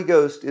the Holy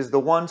Ghost is the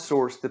one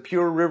source, the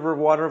pure river of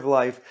water of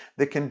life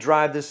that can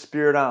drive this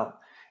spirit out.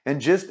 And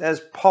just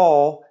as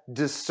Paul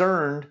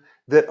discerned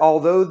that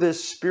although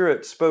this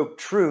spirit spoke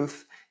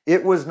truth,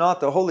 it was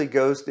not the Holy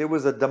Ghost, it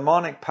was a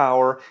demonic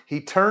power,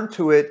 he turned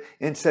to it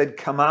and said,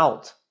 "Come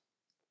out."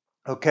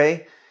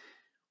 Okay?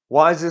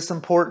 Why is this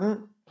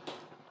important?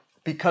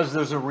 Because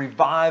there's a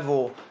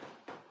revival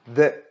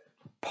that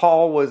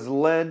Paul was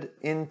led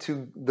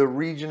into the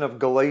region of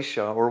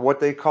Galatia, or what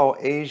they call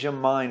Asia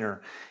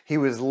Minor. He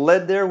was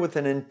led there with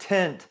an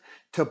intent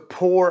to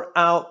pour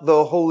out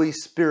the Holy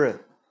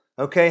Spirit.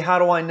 Okay, how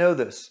do I know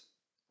this?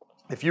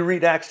 If you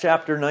read Acts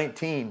chapter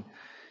 19,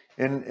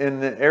 in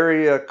the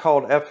area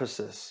called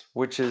Ephesus,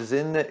 which is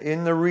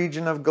in the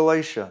region of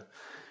Galatia.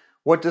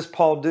 What does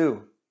Paul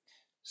do?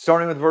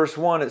 Starting with verse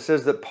 1, it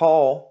says that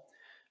Paul,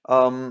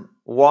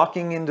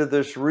 walking into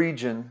this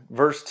region,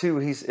 verse 2,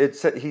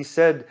 he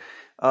said,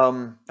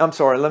 I'm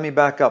sorry, let me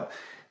back up.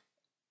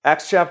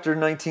 Acts chapter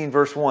 19,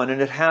 verse 1,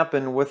 and it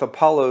happened with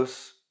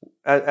Apollos,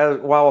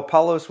 while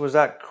Apollos was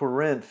at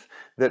Corinth,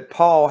 that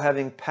Paul,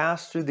 having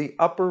passed through the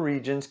upper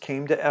regions,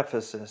 came to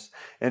Ephesus.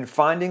 And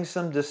finding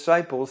some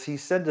disciples, he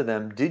said to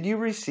them, "Did you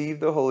receive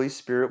the Holy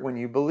Spirit when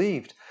you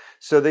believed?"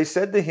 So they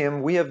said to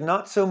him, "We have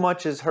not so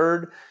much as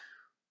heard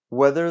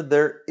whether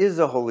there is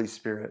a Holy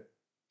Spirit."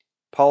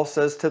 Paul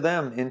says to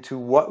them, "Into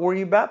what were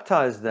you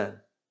baptized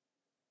then?"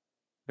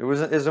 It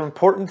was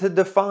important to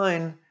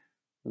define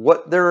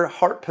what their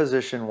heart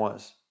position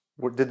was.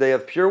 Did they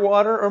have pure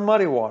water or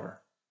muddy water?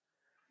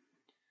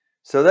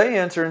 So they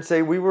answer and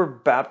say, "We were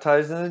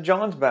baptized in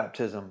John's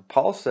baptism."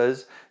 Paul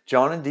says,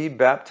 "John indeed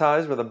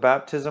baptized with a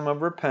baptism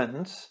of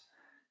repentance,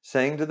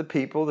 saying to the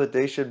people that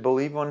they should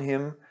believe on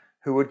him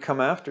who would come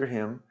after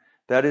him,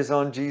 that is,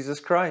 on Jesus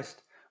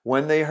Christ."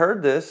 When they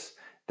heard this,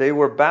 they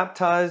were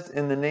baptized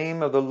in the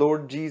name of the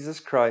Lord Jesus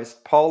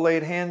Christ. Paul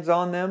laid hands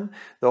on them.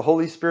 The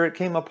Holy Spirit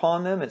came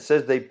upon them. It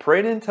says they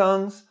prayed in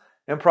tongues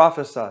and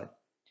prophesied.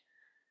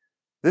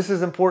 This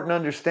is important to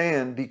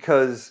understand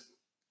because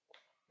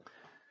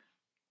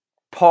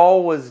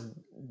Paul was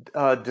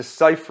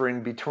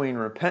deciphering between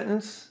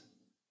repentance,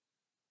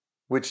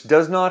 which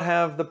does not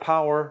have the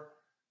power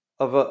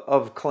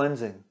of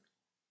cleansing.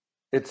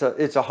 It's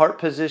a heart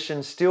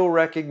position still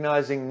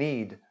recognizing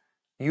need.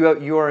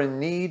 You are in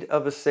need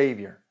of a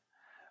Savior.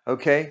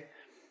 Okay?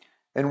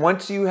 And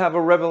once you have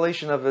a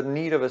revelation of a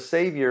need of a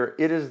Savior,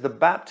 it is the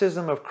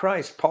baptism of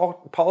Christ.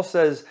 Paul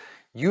says,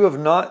 "You have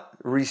not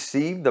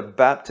received the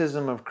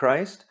baptism of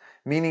Christ,"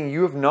 meaning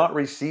you have not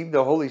received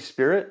the Holy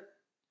Spirit.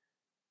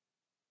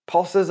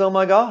 Paul says, "Oh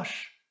my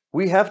gosh,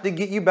 we have to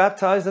get you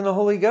baptized in the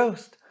Holy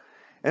Ghost."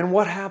 And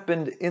what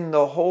happened in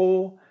the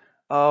whole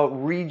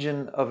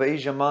region of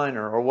Asia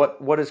Minor, or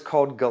what is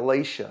called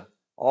Galatia,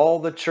 all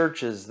the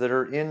churches that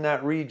are in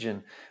that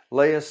region,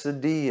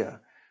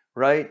 Laodicea,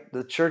 right?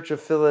 The Church of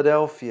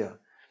Philadelphia,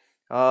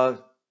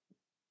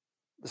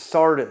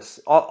 Sardis,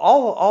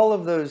 all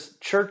of those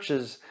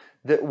churches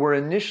that were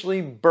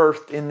initially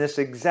birthed in this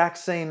exact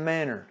same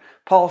manner.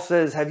 Paul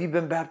says, "Have you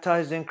been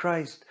baptized in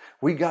Christ?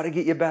 We got to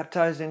get you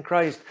baptized in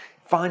Christ."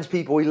 Finds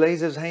people, he lays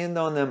his hand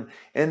on them,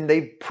 and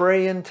they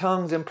pray in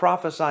tongues and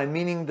prophesy,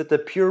 meaning that the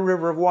pure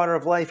river of water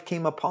of life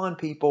came upon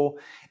people,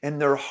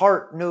 and their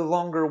heart no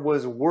longer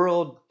was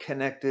world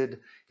connected,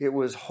 it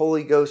was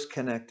Holy Ghost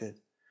connected.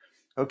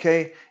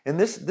 Okay? And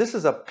this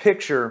is a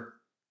picture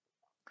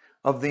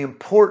of the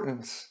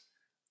importance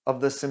of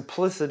the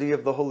simplicity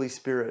of the Holy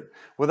Spirit.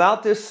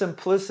 Without this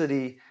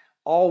simplicity,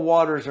 all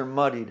waters are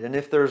muddied. And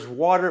if there's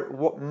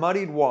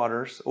muddied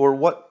waters, or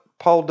what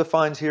Paul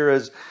defines here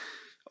as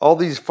all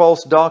these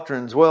false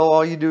doctrines, well,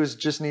 all you do is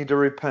just need to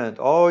repent.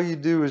 All you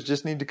do is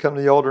just need to come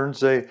to the altar and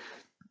say,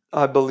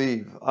 "I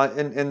believe."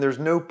 And there's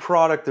no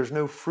product, there's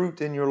no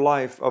fruit in your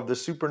life of the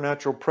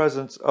supernatural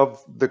presence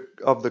of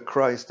the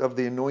Christ, of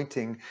the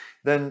anointing.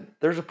 Then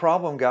there's a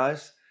problem,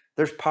 guys.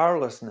 There's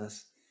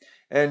powerlessness.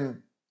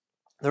 And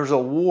there's a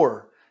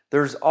war.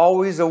 There's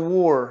always a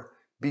war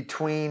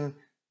between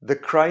the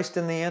Christ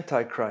and the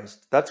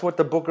Antichrist. That's what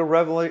the book of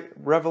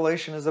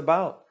Revelation is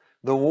about.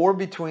 The war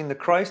between the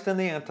Christ and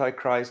the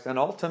Antichrist, and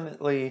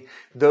ultimately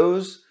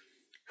those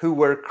who,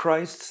 where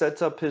Christ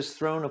sets up his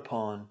throne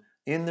upon,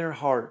 in their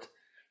heart,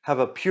 have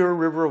a pure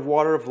river of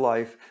water of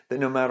life, that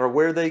no matter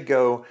where they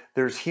go,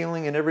 there's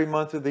healing in every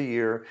month of the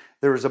year.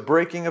 There is a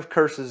breaking of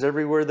curses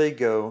everywhere they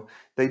go.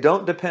 They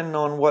don't depend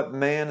on what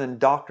man and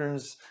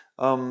doctrines,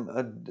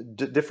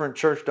 different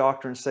church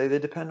doctrines say. They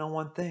depend on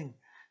one thing.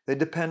 They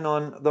depend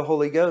on the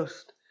Holy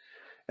Ghost.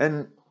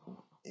 And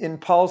in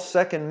Paul's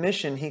second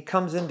mission, he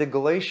comes into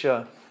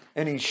Galatia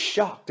and he's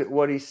shocked at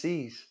what he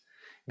sees,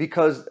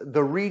 because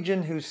the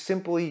region who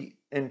simply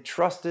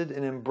entrusted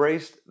and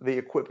embraced the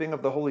equipping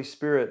of the Holy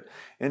Spirit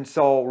and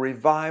saw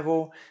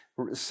revival,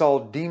 saw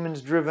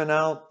demons driven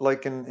out,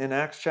 like in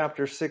Acts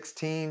chapter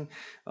 16,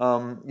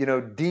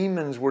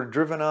 demons were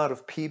driven out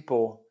of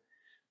people.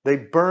 They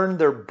burned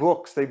their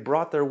books. They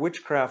brought their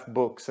witchcraft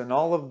books and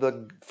all of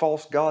the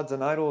false gods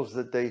and idols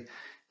that they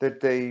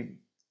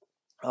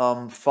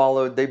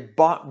followed. They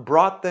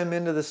brought them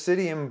into the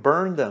city and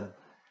burned them.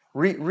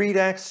 Read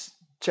Acts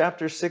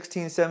chapter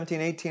 16, 17,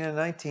 18, and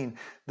 19.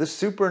 The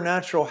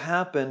supernatural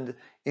happened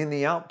in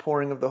the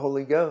outpouring of the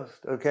Holy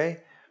Ghost,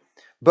 okay?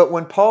 But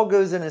when Paul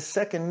goes in his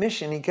second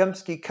mission, he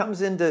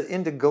comes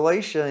into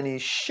Galatia and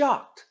he's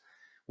shocked.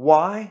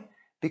 Why?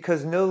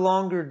 Because no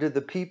longer did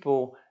the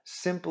people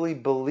simply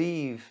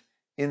believe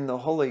in the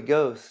Holy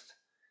Ghost.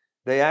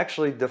 They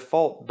actually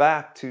default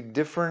back to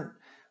different,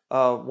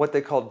 what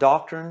they call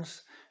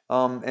doctrines,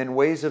 and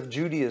ways of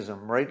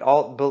Judaism, right?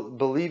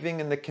 Believing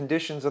in the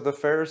conditions of the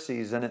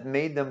Pharisees, and it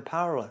made them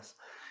powerless.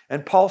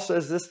 And Paul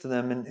says this to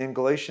them in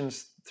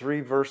Galatians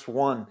 3 verse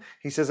 1.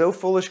 He says, "O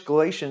foolish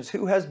Galatians,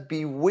 who has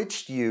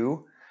bewitched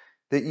you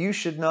that you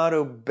should not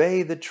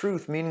obey the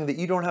truth, meaning that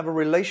you don't have a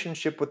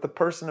relationship with the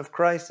person of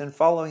Christ and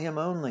follow him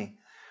only?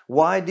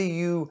 Why do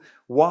you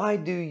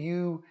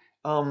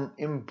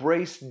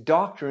embrace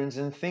doctrines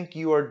and think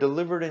you are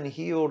delivered and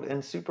healed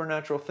and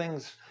supernatural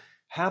things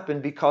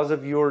happen because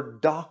of your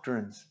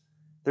doctrines?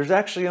 There's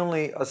actually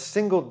only a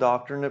single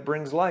doctrine that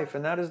brings life,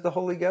 and that is the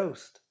Holy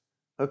Ghost.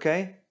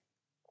 Okay?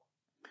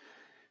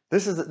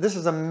 This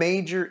is a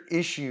major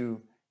issue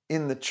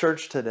in the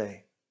church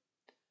today.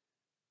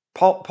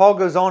 Paul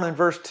goes on in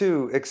verse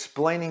 2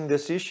 explaining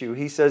this issue.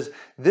 He says,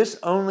 "This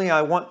only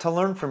I want to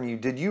learn from you.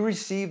 Did you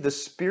receive the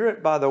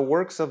Spirit by the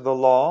works of the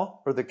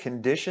law or the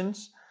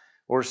conditions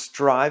or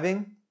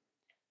striving,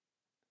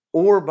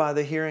 or by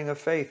the hearing of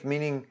faith?"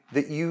 Meaning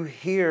that you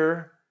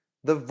hear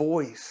the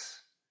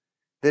voice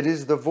that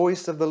is the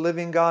voice of the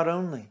living God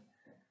only.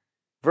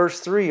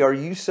 Verse 3, "Are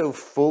you so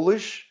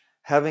foolish?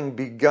 Having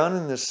begun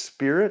in the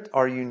Spirit,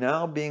 are you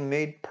now being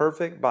made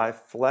perfect by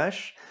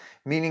flesh?"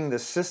 Meaning the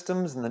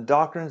systems and the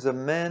doctrines of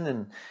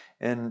men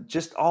and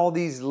just all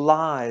these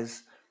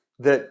lies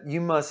that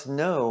you must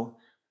know.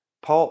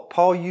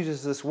 Paul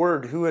uses this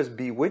word, "who has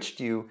bewitched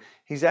you."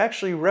 He's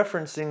actually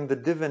referencing the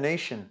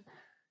divination.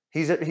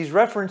 He's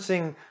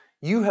referencing,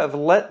 you have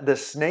let the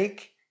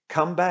snake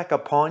come back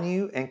upon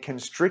you and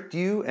constrict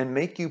you and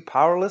make you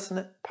powerless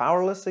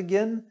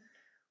again.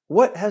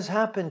 What has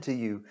happened to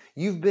you?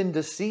 You've been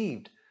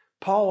deceived.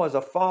 Paul, as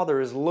a father,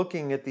 is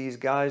looking at these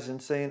guys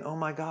and saying, "Oh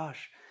my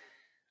gosh,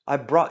 I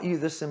brought you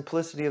the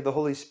simplicity of the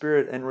Holy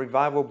Spirit and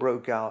revival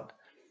broke out.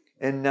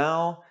 And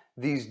now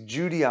these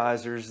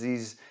Judaizers,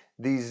 these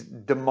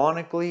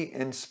demonically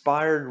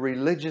inspired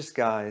religious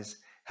guys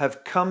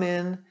have come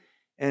in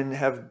and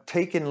have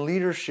taken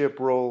leadership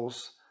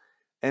roles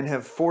and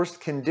have forced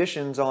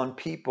conditions on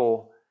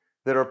people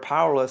that are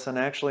powerless and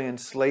actually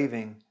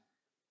enslaving."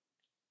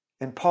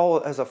 And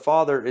Paul, as a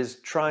father,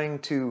 is trying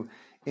to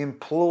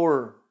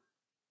implore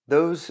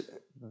those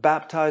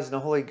baptized in the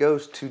Holy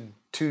Ghost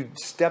to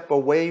step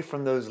away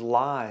from those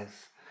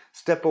lies,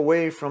 step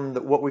away from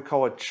what we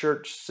call a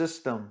church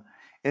system,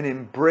 and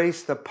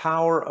embrace the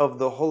power of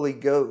the Holy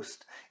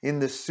Ghost in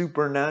the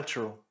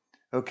supernatural.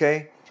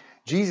 Okay?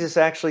 Jesus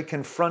actually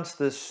confronts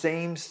this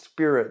same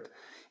spirit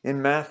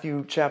in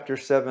Matthew chapter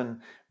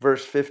 7,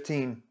 verse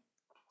 15.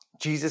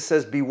 Jesus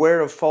says,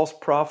 "Beware of false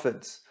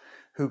prophets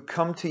who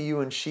come to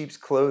you in sheep's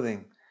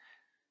clothing,"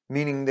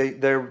 meaning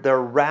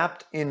they're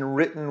wrapped in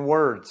written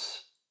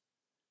words.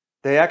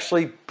 They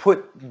actually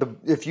put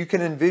if you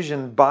can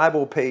envision,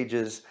 Bible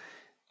pages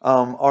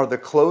are the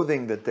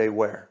clothing that they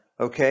wear.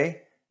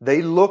 Okay,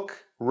 they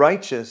look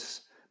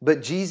righteous,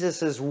 but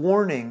Jesus is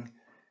warning,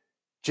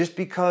 just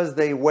because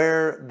they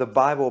wear the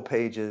Bible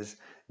pages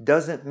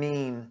doesn't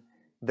mean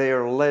they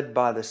are led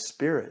by the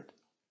Spirit.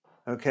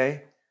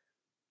 Okay,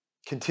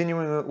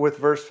 continuing with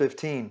verse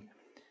 15,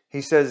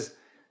 he says,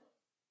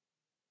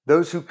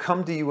 "Those who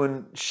come to you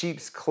in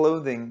sheep's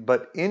clothing,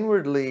 but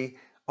inwardly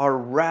are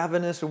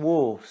ravenous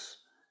wolves."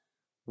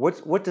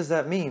 What does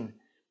that mean?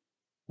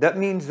 That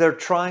means they're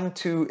trying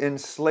to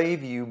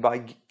enslave you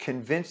by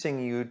convincing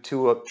you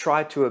to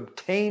try to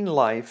obtain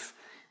life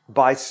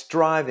by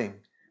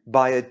striving,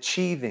 by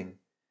achieving,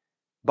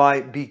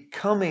 by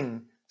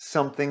becoming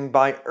something,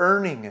 by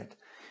earning it.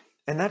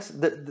 And that's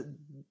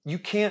you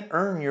can't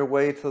earn your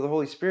way to the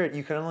Holy Spirit.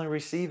 You can only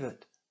receive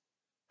it.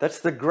 That's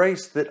the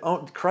grace that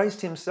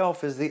Christ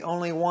himself is the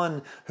only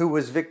one who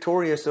was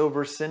victorious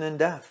over sin and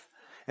death.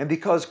 And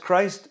because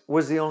Christ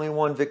was the only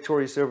one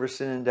victorious over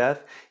sin and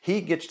death, he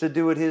gets to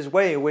do it his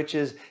way, which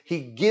is he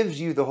gives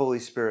you the Holy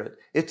Spirit.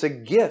 It's a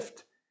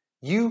gift.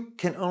 You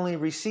can only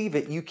receive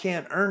it. You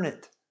can't earn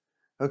it.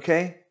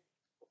 Okay?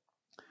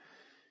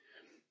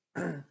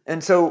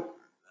 And so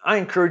I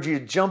encourage you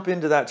to jump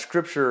into that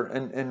scripture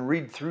and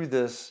read through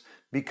this,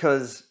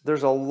 because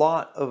there's a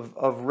lot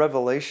of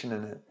revelation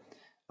in it.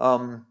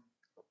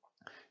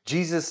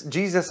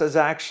 Jesus is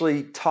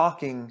actually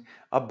talking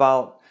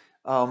about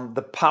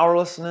the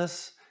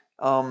powerlessness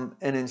and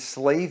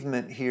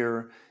enslavement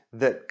here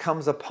that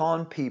comes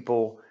upon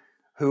people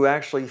who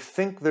actually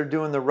think they're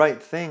doing the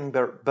right thing,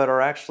 but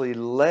are actually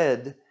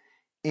led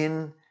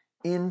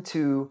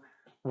into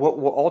what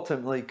will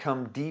ultimately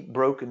come deep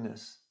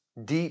brokenness,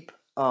 deep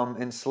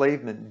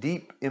enslavement,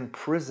 deep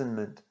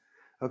imprisonment.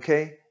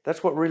 Okay?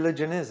 That's what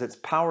religion is. It's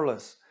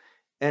powerless.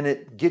 And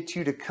it gets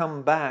you to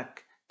come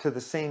back to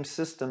the same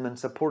system and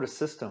support a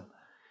system.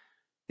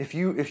 If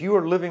you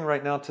are living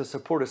right now to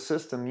support a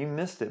system, you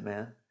missed it,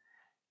 man.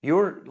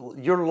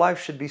 Your life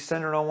should be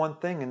centered on one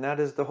thing, and that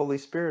is the Holy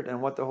Spirit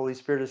and what the Holy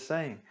Spirit is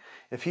saying.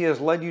 If he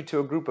has led you to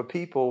a group of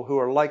people who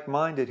are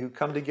like-minded, who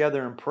come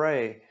together and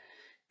pray,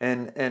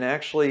 and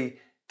actually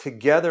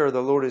together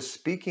the Lord is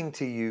speaking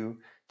to you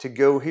to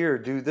go here,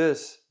 do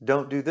this,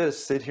 don't do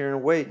this, sit here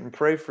and wait and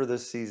pray for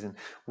this season.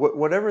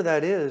 Whatever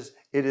that is,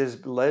 it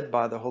is led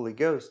by the Holy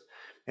Ghost.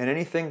 And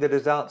anything that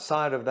is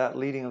outside of that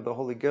leading of the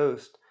Holy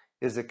Ghost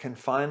is a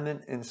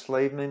confinement,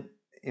 enslavement,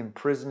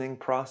 imprisoning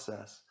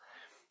process.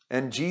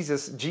 And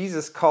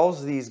Jesus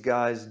calls these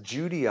guys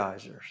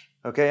Judaizers.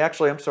 Okay,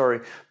 actually, I'm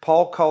sorry.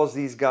 Paul calls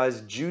these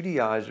guys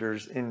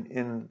Judaizers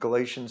in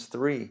Galatians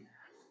 3.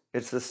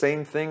 It's the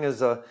same thing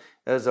as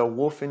a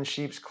wolf in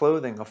sheep's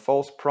clothing, a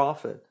false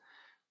prophet.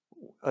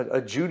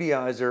 A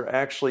Judaizer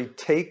actually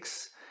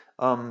takes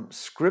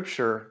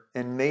scripture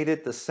and made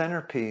it the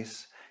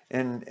centerpiece,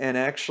 and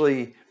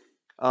actually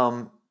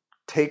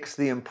takes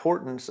the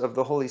importance of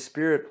the Holy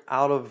Spirit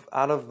out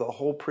of the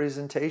whole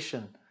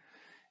presentation.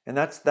 And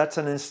that's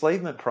an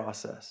enslavement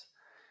process.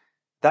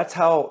 That's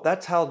how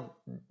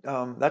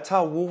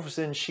wolves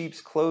in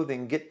sheep's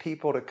clothing get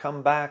people to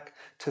come back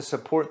to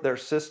support their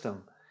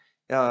system,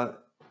 uh,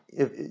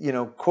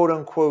 quote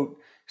unquote,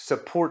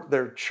 support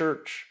their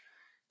church,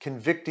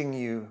 convicting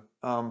you,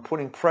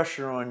 putting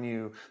pressure on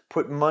you,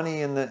 put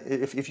money in the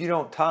if you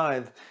don't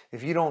tithe,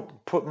 if you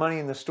don't put money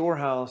in the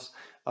storehouse,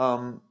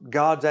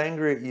 God's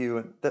angry at you.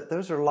 And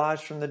those are lies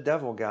from the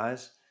devil,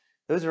 guys.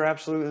 Those are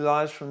absolutely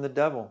lies from the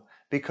devil.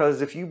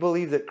 Because if you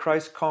believe that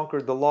Christ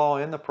conquered the law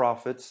and the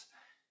prophets,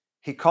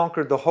 he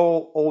conquered the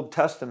whole Old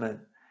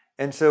Testament.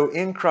 And so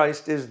in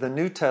Christ is the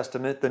New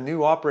Testament, the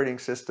new operating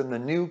system, the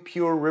new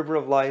pure river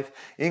of life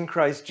in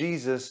Christ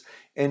Jesus,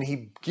 and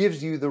he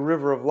gives you the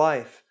river of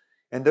life.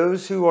 And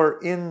those who are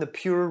in the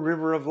pure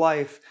river of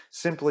life,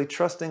 simply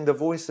trusting the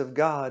voice of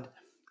God,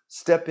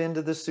 step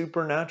into the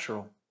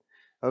supernatural.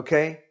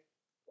 Okay?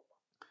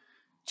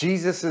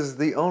 Jesus is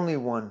the only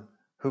one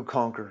who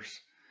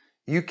conquers.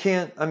 You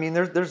can't, I mean,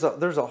 there's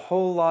a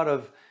whole lot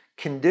of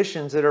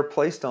conditions that are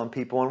placed on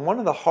people. And one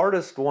of the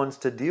hardest ones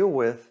to deal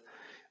with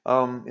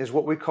is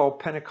what we call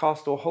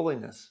Pentecostal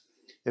holiness.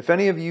 If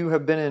any of you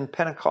have been in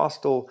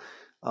Pentecostal,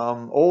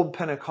 old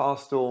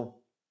Pentecostal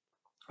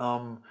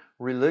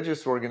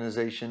religious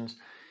organizations,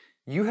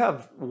 you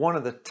have one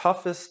of the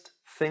toughest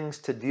things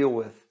to deal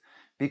with,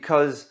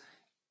 because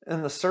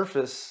in the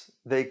surface,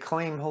 they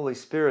claim Holy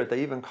Spirit.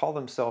 They even call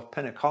themselves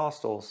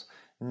Pentecostals,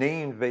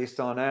 named based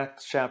on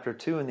Acts chapter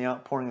 2 and the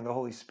outpouring of the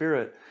Holy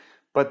Spirit.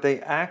 But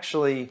they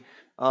actually,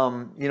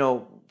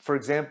 for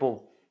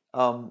example,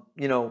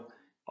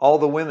 all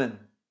the women,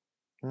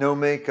 no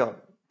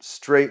makeup,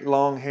 straight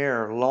long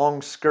hair,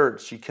 long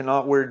skirts. You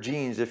cannot wear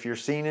jeans. If you're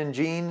seen in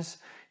jeans,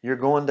 you're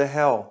going to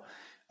hell.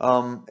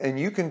 And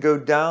you can go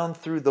down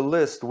through the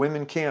list.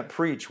 Women can't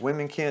preach.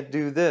 Women can't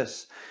do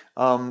this.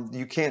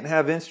 You can't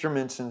have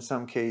instruments in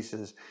some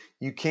cases.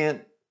 You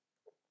can't,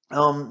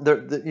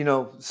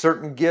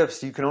 certain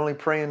gifts. You can only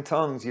pray in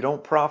tongues. You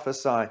don't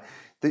prophesy.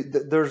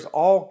 There's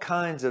all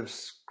kinds of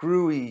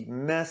screwy,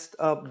 messed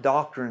up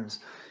doctrines.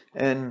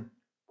 And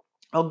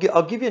I'll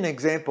give you an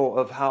example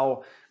of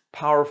how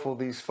powerful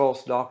these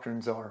false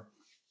doctrines are.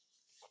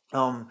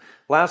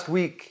 Last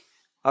week,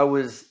 I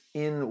was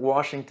in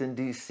Washington,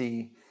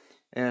 D.C.,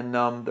 and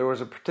there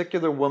was a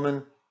particular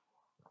woman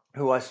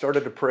who I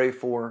started to pray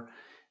for.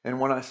 And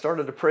when I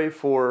started to pray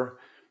for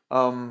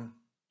her,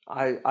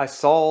 I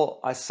saw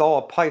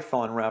a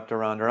python wrapped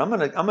around her. I'm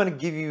gonna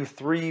give you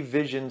 3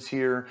 visions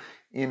here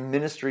in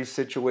ministry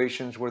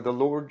situations where the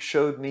Lord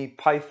showed me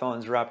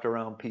pythons wrapped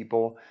around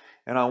people,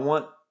 and I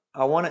want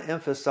to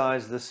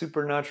emphasize the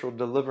supernatural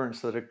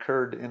deliverance that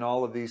occurred in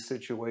all of these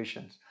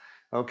situations.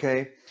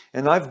 Okay,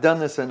 and I've done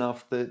this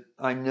enough that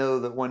I know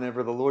that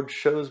whenever the Lord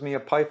shows me a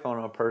python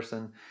on a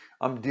person,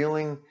 I'm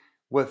dealing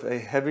with a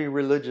heavy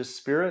religious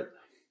spirit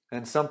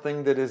and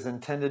something that is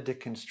intended to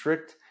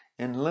constrict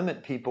and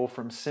limit people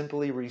from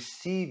simply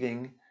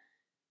receiving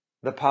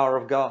the power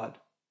of God.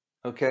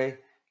 Okay?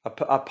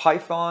 A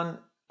python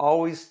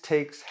always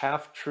takes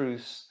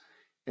half-truths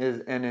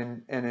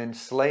and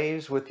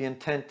enslaves with the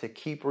intent to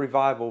keep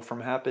revival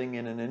from happening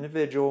in an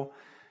individual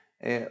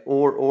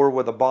or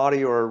with a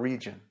body or a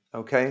region.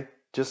 Okay?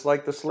 Just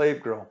like the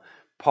slave girl.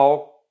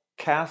 Paul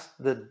cast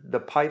the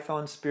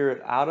python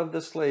spirit out of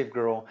the slave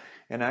girl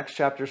in Acts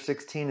chapter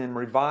 16, and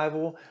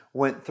revival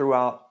went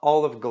throughout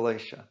all of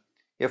Galatia.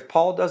 If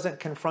Paul doesn't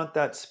confront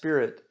that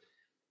spirit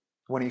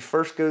when he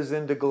first goes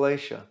into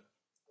Galatia,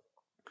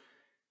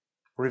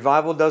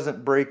 revival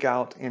doesn't break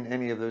out in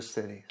any of those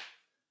cities.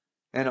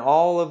 And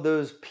all of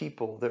those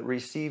people that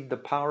received the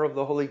power of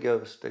the Holy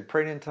Ghost, they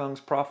prayed in tongues,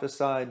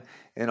 prophesied,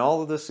 and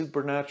all of the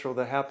supernatural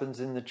that happens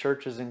in the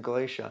churches in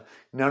Galatia,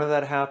 none of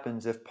that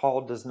happens if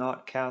Paul does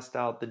not cast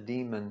out the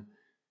demon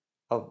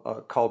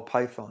called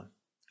Python.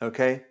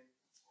 Okay?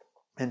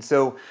 And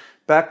so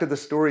back to the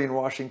story in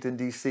Washington,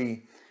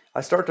 D.C.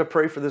 I start to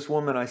pray for this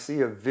woman. I see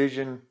a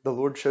vision. The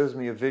Lord shows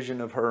me a vision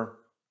of her.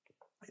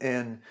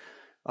 And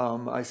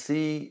I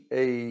see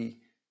a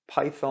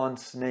python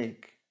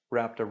snake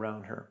wrapped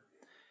around her.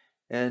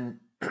 And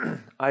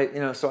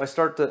so I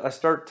start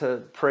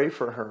to pray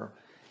for her,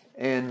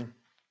 and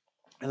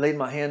I laid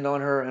my hand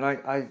on her, and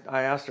I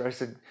asked her, I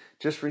said,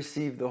 just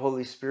receive the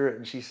Holy Spirit.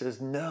 And she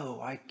says, no,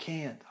 I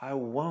can't, I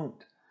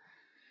won't.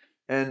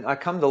 And I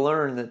come to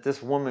learn that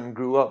this woman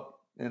grew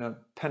up in a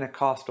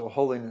Pentecostal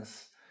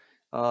holiness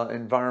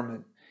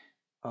environment,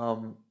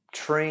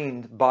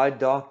 trained by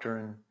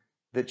doctrine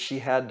that she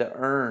had to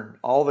earn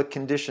all the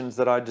conditions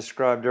that I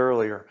described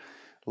earlier: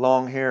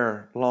 long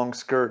hair, long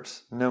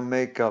skirts, no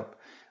makeup,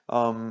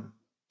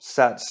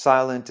 sat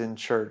silent in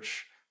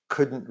church,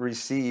 couldn't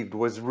receive,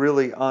 was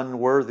really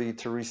unworthy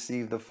to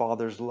receive the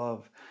Father's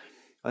love.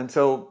 And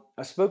so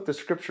I spoke the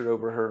scripture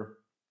over her.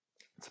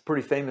 It's a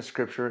pretty famous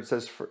scripture. It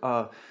says,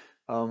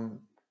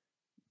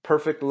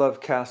 perfect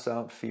love casts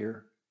out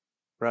fear,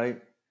 right?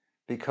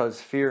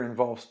 Because fear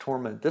involves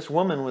torment. This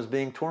woman was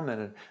being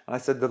tormented. And I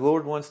said, the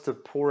Lord wants to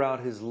pour out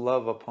his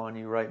love upon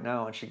you right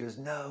now. And she goes,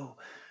 no,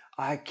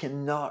 I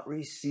cannot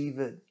receive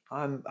it.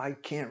 I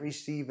can't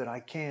receive it. I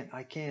can't.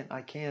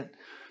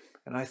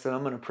 And I said,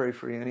 I'm going to pray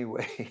for you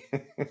anyway.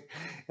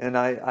 And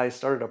I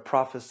started to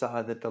prophesy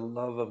that the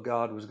love of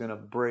God was going to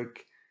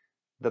break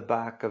the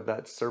back of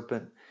that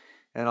serpent.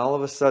 And all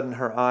of a sudden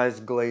her eyes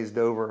glazed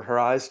over. Her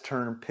eyes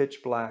turned pitch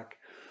black.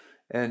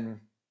 And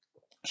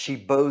she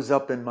bows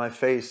up in my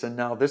face, and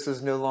now this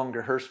is no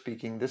longer her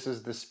speaking. This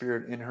is the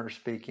Spirit in her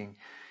speaking.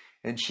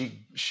 And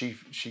she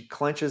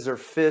clenches her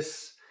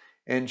fists,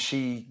 and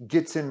she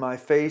gets in my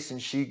face,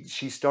 and she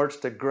starts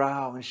to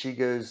growl, and she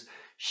goes,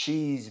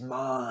 she's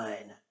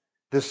mine.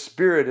 The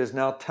Spirit is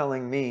now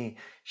telling me,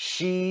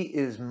 she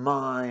is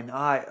mine.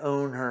 I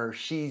own her.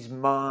 She's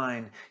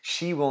mine.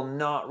 She will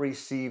not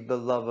receive the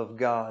love of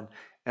God.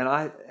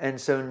 And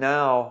so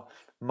now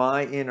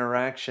my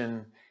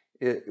interaction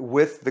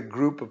with the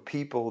group of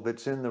people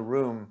that's in the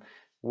room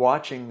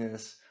watching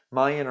this,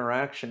 my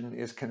interaction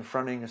is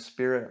confronting a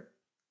spirit.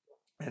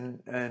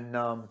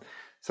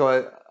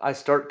 So I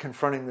start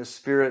confronting the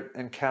spirit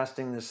and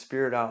casting the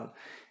spirit out.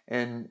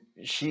 And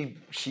she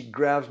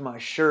grabs my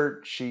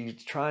shirt.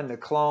 She's trying to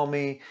claw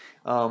me.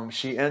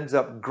 She ends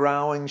up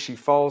growling. She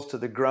falls to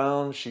the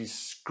ground. She's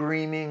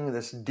screaming.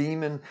 This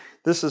demon.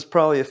 This is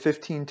probably a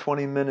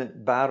 15-20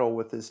 minute battle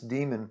with this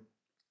demon.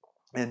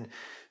 And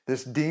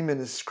this demon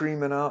is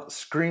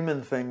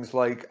screaming things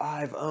like,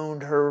 I've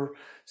owned her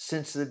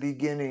since the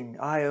beginning.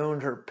 I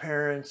owned her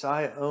parents.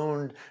 I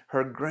owned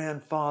her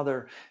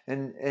grandfather.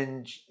 And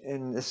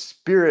the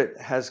spirit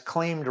has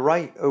claimed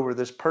right over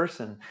this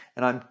person.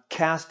 And I'm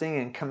casting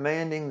and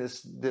commanding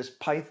this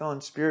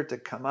python spirit to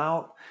come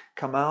out.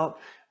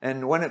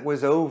 And when it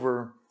was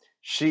over,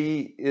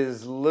 she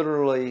is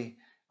literally,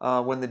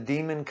 when the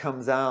demon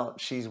comes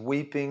out, she's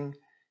weeping.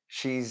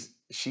 She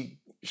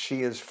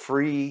is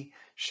free.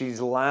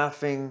 She's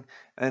laughing,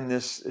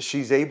 and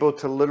she's able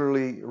to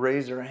literally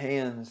raise her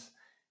hands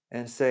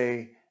and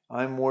say,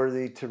 I'm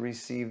worthy to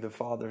receive the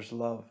Father's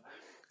love.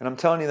 And I'm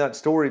telling you that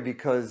story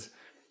because,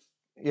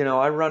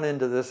 I run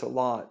into this a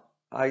lot.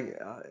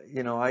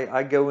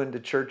 I go into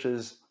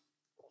churches,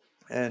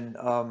 and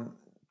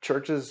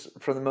churches,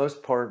 for the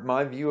most part,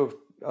 my view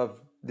of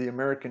the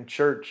American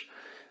church,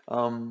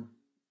 and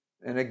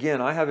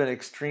again, I have an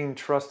extreme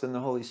trust in the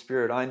Holy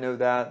Spirit. I know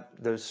that.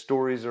 Those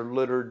stories are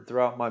littered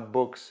throughout my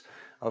books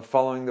of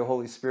following the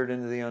Holy Spirit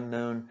into the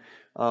unknown.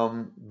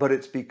 But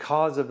it's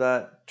because of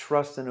that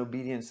trust and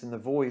obedience in the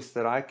voice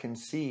that I can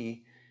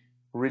see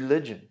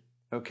religion.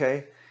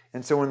 Okay?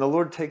 And so when the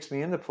Lord takes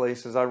me into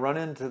places, I run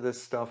into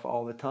this stuff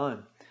all the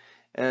time.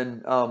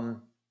 And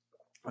I'm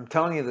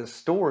telling you this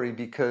story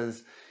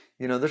because,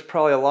 there's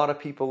probably a lot of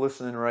people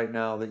listening right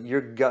now that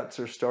your guts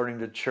are starting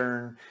to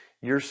churn.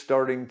 You're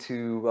starting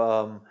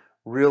to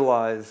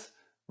realize,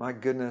 my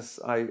goodness,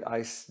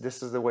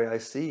 this is the way I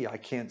see. I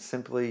can't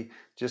simply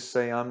just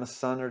say I'm a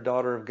son or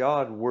daughter of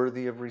God,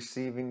 worthy of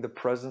receiving the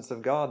presence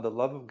of God, the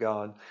love of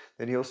God,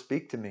 that he'll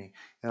speak to me.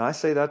 And I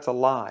say that's a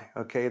lie,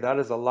 okay? That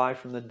is a lie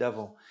from the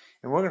devil.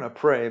 And we're going to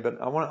pray,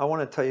 but I want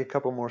to tell you a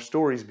couple more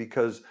stories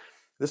because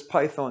this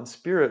python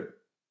spirit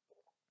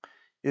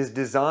is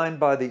designed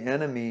by the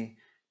enemy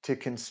to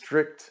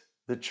constrict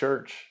the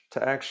church,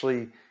 to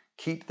actually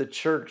keep the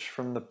church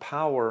from the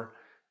power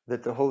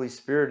that the Holy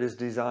Spirit is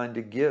designed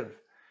to give.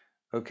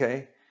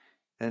 Okay?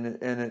 And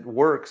it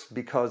works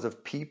because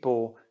of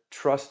people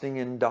trusting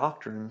in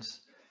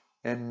doctrines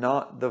and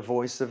not the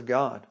voice of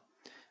God.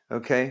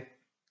 Okay?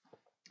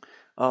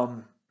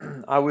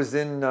 I was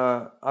in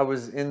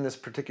this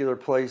particular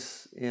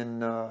place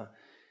in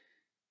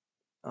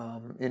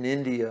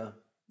India,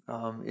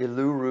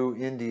 Eluru,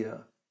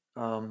 India.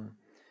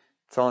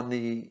 It's on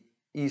the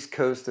east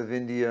coast of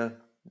India,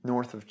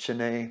 north of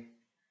Chennai.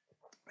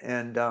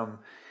 And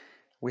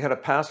we had a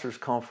pastors'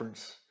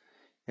 conference.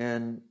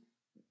 And,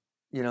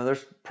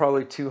 there's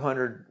probably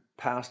 200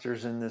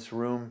 pastors in this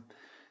room.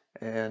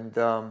 And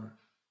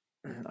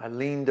I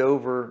leaned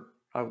over.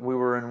 We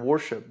were in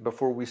worship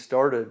before we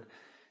started,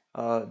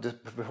 just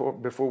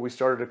before we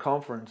started a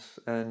conference.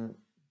 And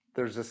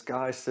there's this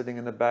guy sitting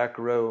in the back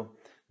row,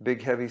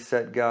 big, heavy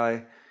set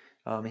guy.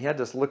 He had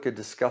this look of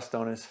disgust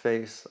on his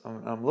face.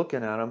 I'm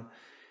looking at him,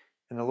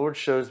 and the Lord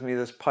shows me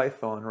this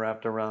python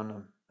wrapped around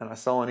him. And I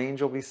saw an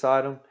angel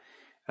beside him,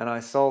 and I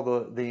saw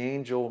the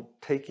angel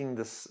taking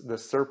the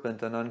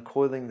serpent and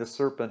uncoiling the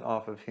serpent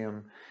off of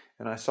him.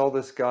 And I saw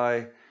this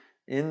guy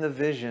in the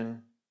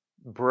vision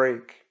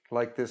break,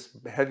 like this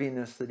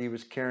heaviness that he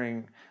was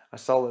carrying. I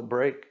saw it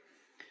break.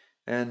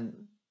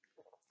 And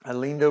I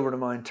leaned over to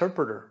my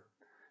interpreter.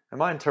 And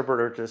my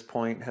interpreter at this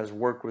point has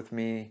worked with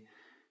me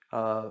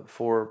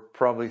for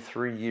probably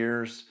 3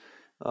 years,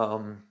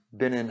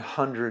 been in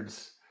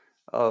hundreds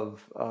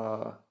of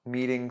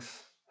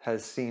meetings,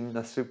 has seen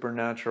the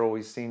supernatural.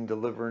 He's seen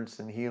deliverance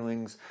and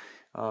healings.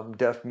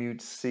 Deaf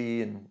mutes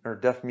see, or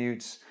deaf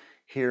mutes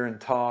hear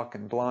and talk,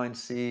 and blind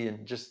see,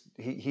 and just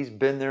he's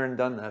been there and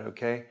done that.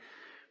 Okay.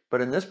 But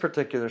in this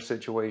particular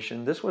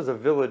situation, this was a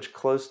village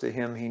close to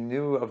him. He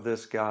knew of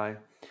this guy.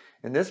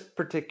 And this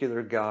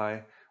particular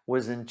guy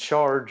was in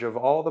charge of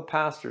all the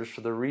pastors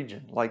for the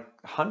region. Like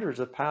hundreds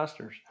of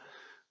pastors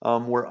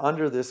were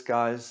under this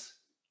guy's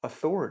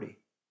authority.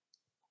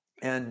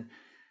 And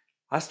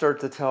I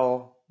started to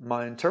tell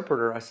my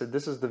interpreter, I said,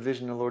 this is the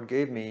vision the Lord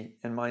gave me.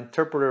 And my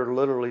interpreter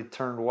literally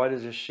turned white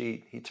as a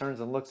sheet. He turns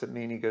and looks at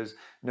me and he goes,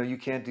 no, you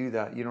can't do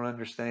that. You don't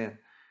understand.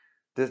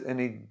 And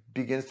he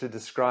begins to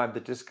describe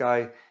that this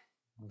guy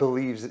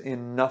believes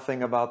in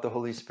nothing about the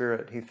Holy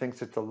Spirit. He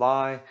thinks it's a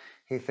lie.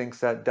 He thinks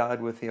that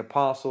died with the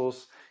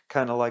apostles,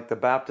 kind of like the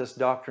Baptist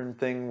doctrine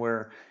thing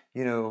where,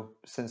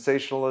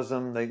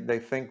 sensationalism, they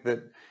think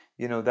that,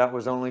 that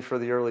was only for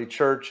the early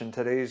church, and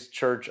today's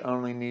church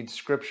only needs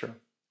scripture,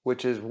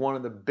 which is one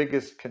of the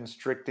biggest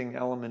constricting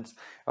elements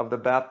of the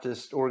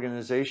Baptist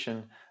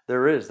organization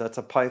there is. That's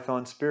a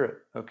Python spirit,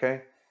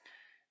 okay?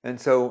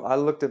 And so I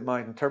looked at my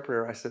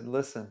interpreter. I said,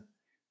 listen,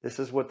 this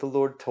is what the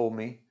Lord told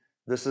me.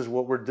 This is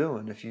what we're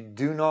doing. If you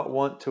do not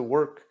want to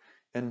work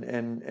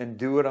and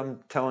do what I'm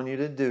telling you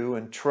to do,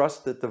 and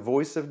trust that the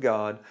voice of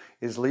God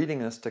is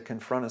leading us to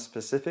confront a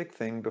specific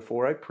thing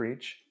before I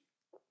preach,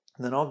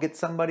 then I'll get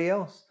somebody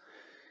else.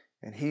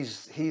 And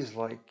he's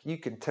like, you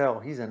can tell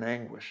he's in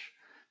anguish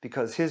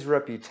because his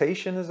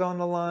reputation is on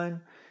the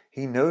line.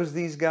 He knows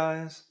these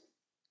guys.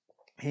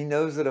 He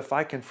knows that if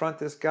I confront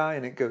this guy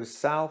and it goes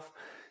south,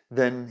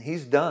 then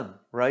he's done,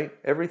 right?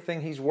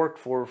 Everything he's worked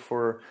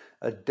for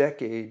a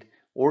decade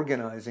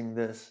organizing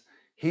this,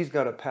 he's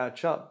got to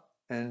patch up.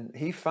 And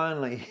he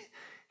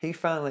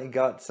finally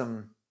got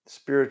some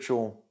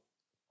spiritual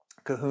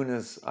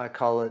kahunas, I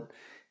call it,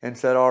 and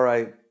said, all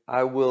right,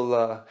 I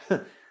will,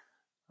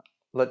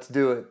 let's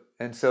do it.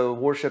 And so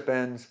worship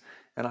ends,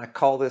 and I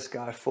call this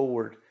guy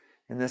forward,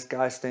 and this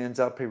guy stands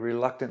up. He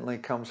reluctantly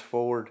comes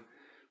forward.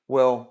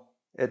 Well,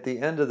 at the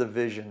end of the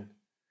vision,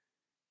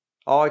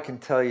 all I can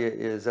tell you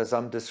is, as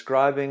I'm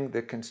describing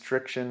the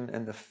constriction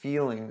and the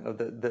feeling of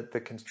that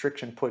the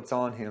constriction puts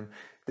on him,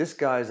 this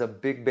guy's a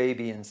big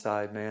baby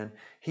inside, man.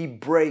 He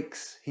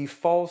breaks, he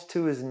falls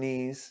to his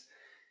knees,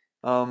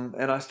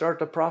 and I start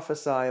to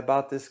prophesy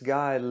about this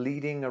guy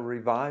leading a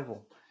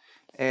revival.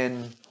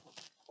 And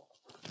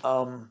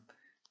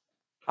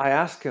I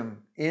ask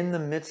him, in the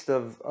midst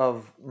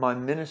of my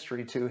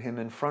ministry to him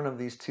in front of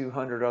these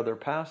 200 other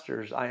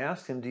pastors, I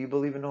asked him, do you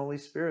believe in the Holy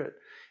Spirit?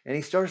 And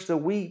he starts to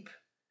weep,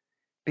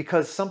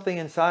 because something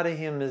inside of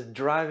him is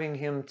driving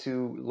him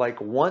to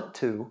want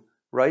to,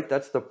 right?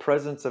 That's the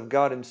presence of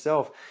God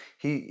himself.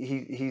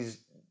 He's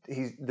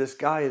this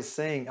guy is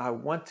saying, I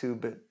want to,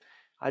 but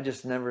I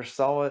just never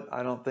saw it.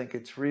 I don't think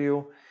it's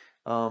real.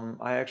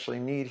 I actually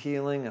need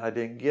healing. I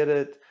didn't get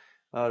it.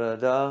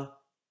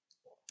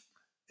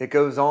 It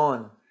goes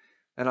on,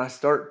 and I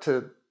start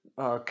to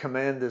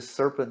command this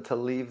serpent to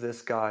leave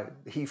this guy.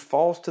 He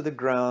falls to the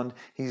ground.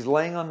 He's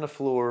laying on the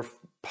floor,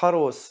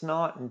 puddle of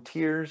snot and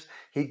tears.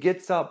 He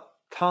gets up,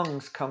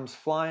 tongues comes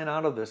flying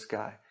out of this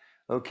guy.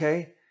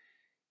 Okay?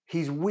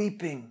 He's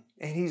weeping,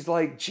 and he's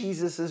like,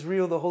 Jesus is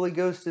real. The Holy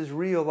Ghost is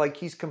real. Like,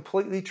 he's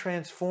completely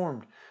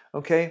transformed.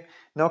 Okay?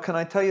 Now, can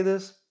I tell you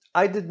this?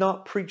 I did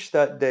not preach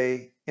that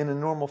day in a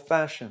normal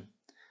fashion.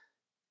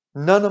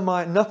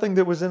 Nothing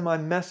that was in my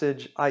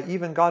message I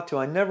even got to.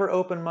 I never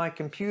opened my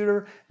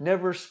computer,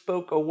 never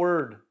spoke a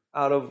word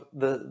out of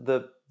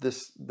the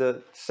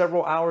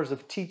several hours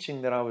of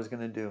teaching that I was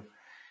going to do.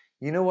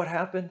 You know what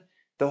happened?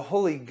 The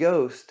Holy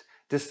Ghost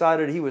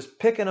decided he was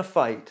picking a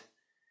fight.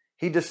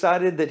 He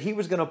decided that he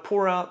was going to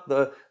pour out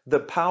the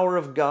power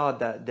of God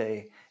that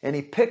day. And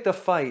he picked a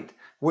fight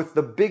with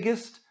the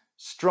biggest,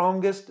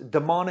 strongest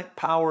demonic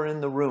power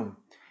in the room.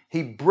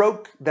 He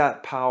broke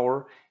that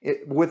power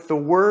with the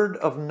word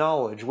of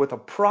knowledge, with a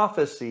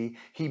prophecy.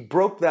 He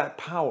broke that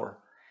power.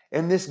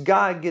 And this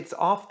guy gets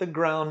off the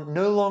ground,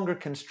 no longer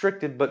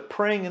constricted, but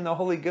praying in the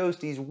Holy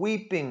Ghost. He's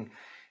weeping.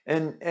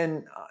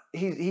 And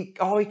he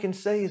all he can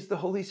say is the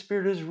Holy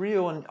Spirit is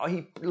real. And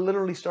he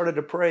literally started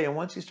to pray. And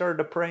once he started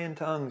to pray in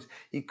tongues,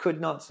 he could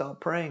not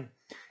stop praying.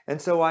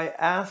 And so I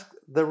asked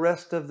the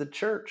rest of the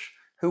church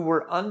who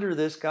were under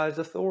this guy's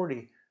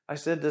authority, I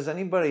said, does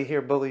anybody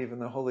here believe in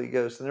the Holy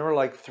Ghost? And there were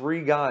like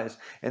 3 guys,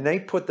 and they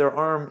put their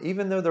arm,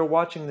 even though they're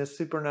watching this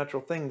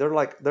supernatural thing, they're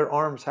like their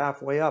arms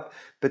halfway up,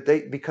 but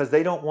because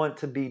they don't want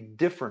to be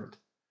different.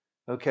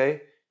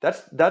 Okay?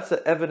 That's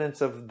the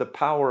evidence of the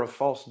power of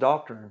false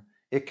doctrine.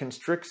 It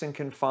constricts and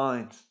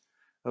confines.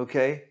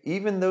 Okay?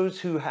 Even those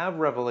who have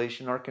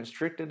revelation are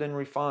constricted and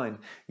refined.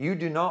 You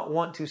do not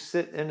want to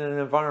sit in an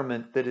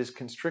environment that is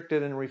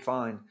constricted and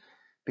refined,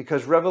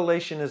 because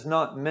revelation is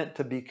not meant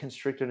to be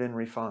constricted and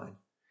refined.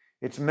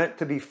 It's meant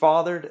to be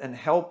fathered and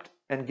helped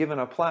and given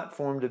a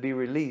platform to be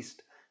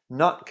released,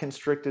 not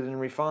constricted and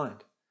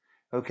refined.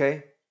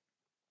 Okay?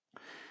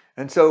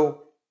 And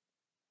so,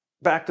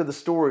 back to the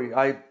story.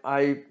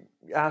 I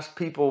ask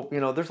people,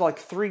 there's like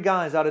 3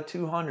 guys out of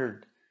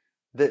 200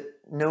 that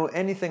know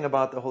anything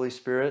about the Holy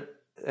Spirit,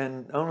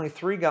 and only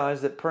 3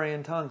 guys that pray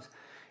in tongues.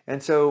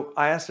 And so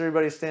I asked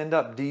everybody to stand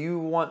up. Do you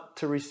want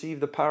to receive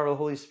the power of the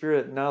Holy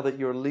Spirit now that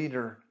your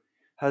leader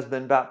has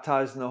been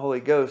baptized in the Holy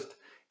Ghost?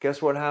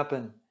 Guess what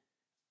happened?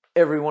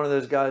 Every one of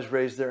those guys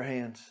raised their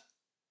hands.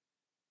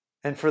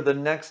 And for the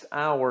next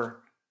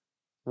hour,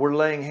 we're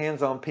laying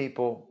hands on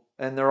people,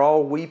 and they're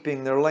all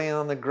weeping. They're laying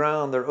on the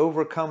ground. They're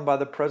overcome by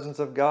the presence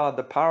of God.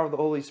 The power of the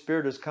Holy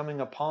Spirit is coming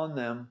upon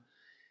them,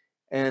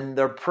 and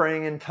they're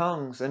praying in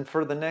tongues. And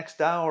for the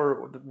next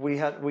hour, we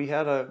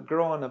had a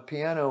girl on the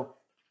piano,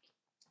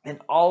 and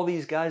all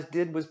these guys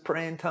did was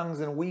pray in tongues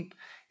and weep.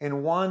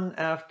 And one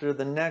after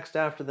the next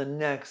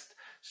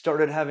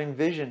started having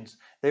visions.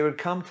 They would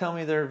come tell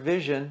me their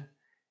vision,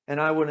 and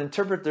I would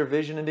interpret their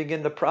vision and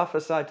begin to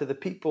prophesy to the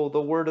people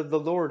the word of the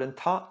Lord, and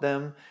taught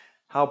them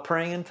how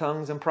praying in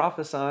tongues and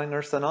prophesying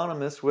are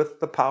synonymous with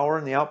the power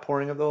and the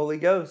outpouring of the Holy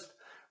Ghost,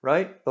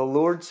 right? The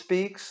Lord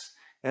speaks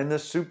and the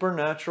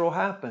supernatural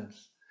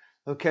happens,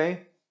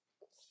 okay?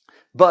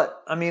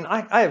 But,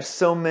 I have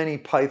so many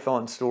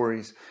Python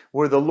stories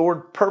where the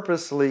Lord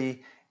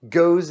purposely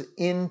goes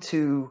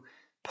into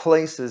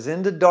places,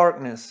 into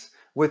darkness,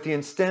 with the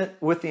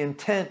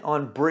intent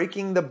on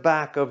breaking the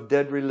back of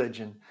dead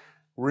religion,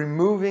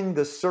 removing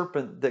the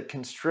serpent that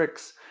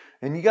constricts.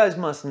 And you guys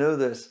must know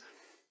this.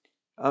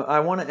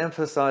 I want to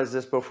emphasize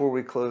this before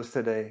we close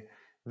today,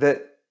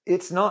 that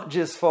it's not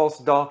just false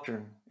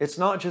doctrine. It's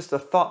not just a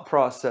thought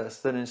process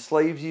that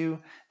enslaves you,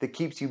 that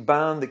keeps you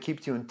bound, that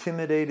keeps you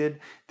intimidated,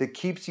 that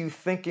keeps you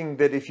thinking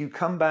that if you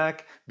come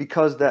back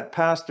because that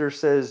pastor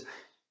says,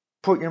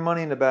 put your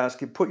money in the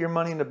basket, put your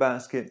money in the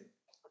basket,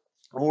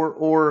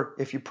 or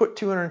if you put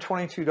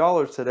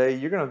 $222 today,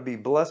 you're going to be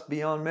blessed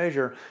beyond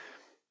measure.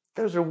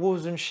 Those are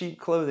wolves in sheep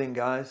clothing,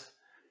 guys.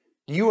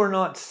 You are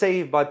not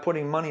saved by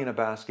putting money in a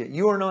basket.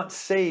 You are not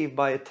saved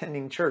by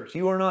attending church.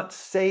 You are not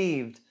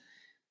saved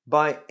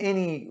by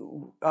any,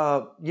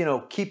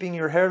 keeping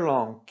your hair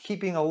long,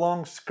 keeping a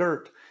long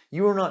skirt.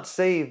 You are not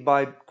saved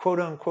by, quote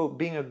unquote,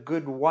 being a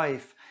good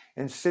wife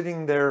and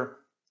sitting there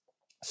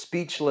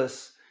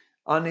speechless,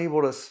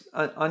 unable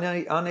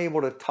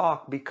to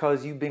talk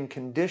because you've been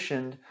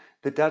conditioned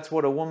that that's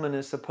what a woman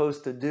is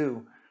supposed to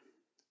do.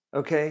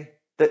 Okay?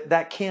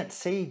 That can't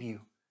save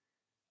you.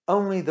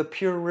 Only the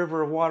pure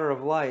river of water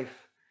of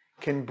life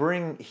can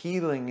bring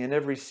healing in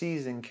every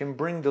season, can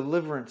bring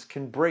deliverance,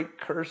 can break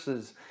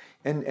curses,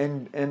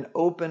 and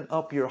open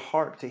up your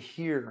heart to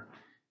hear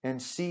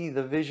and see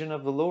the vision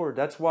of the Lord.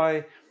 That's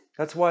why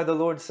the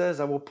Lord says,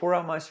 I will pour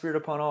out my spirit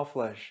upon all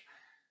flesh.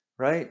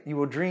 Right? You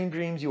will dream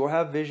dreams, you will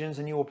have visions,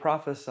 and you will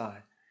prophesy.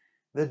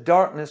 The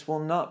darkness will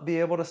not be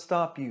able to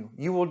stop you.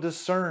 You will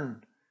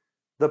discern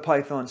the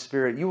Python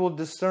spirit. You will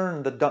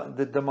discern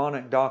the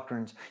demonic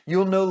doctrines.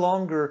 You'll no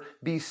longer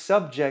be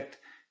subject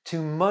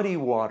to muddy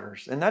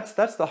waters. And that's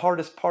the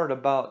hardest part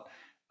about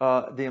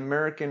the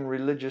American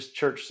religious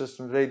church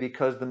system today,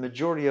 because the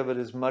majority of it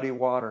is muddy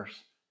waters.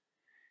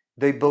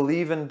 They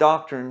believe in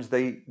doctrines.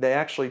 They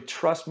actually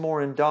trust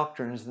more in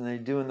doctrines than they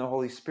do in the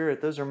Holy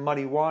Spirit. Those are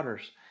muddy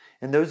waters.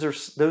 And those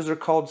are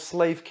called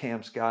slave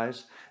camps,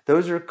 guys.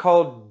 Those are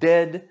called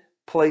dead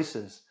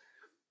places.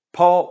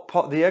 Paul,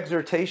 the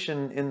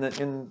exhortation in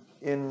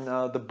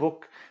the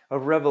book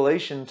of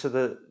Revelation to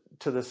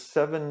the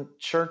 7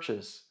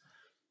 churches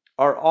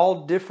are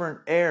all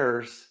different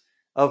airs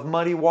of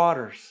muddy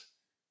waters,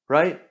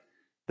 right?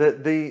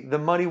 The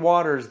muddy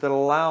waters that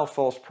allow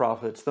false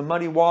prophets, the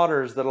muddy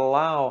waters that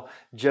allow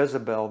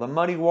Jezebel, the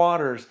muddy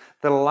waters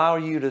that allow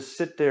you to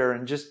sit there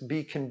and just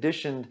be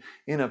conditioned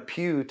in a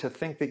pew to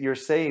think that you're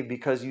saved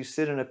because you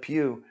sit in a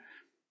pew.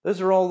 Those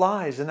are all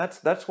lies, and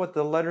that's what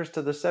the letters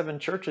to the 7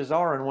 churches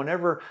are. And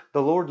whenever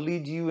the Lord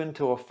leads you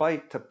into a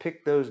fight to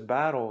pick those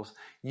battles,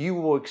 you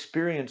will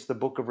experience the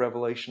book of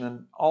Revelation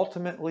and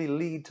ultimately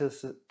lead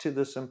to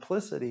the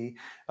simplicity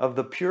of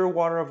the pure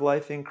water of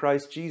life in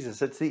Christ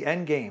Jesus. It's the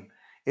end game.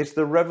 It's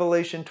the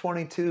Revelation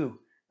 22.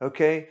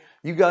 Okay?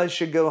 You guys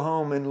should go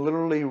home and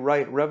literally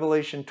write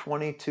Revelation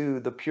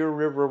 22, the pure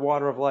river of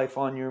water of life,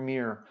 on your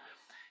mirror,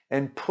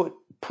 and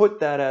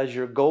put that as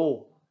your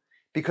goal.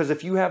 Because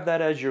if you have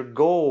that as your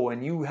goal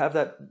and you have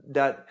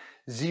that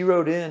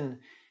zeroed in,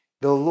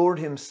 the Lord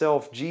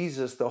himself,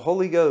 Jesus, the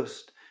Holy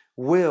Ghost,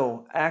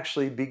 will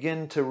actually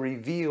begin to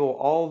reveal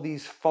all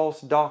these false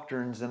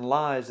doctrines and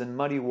lies and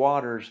muddy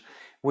waters,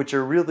 which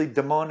are really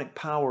demonic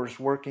powers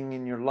working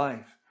in your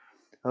life.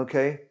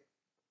 Okay?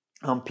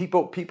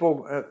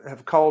 People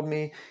have called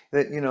me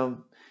that,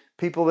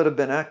 people that have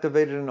been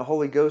activated in the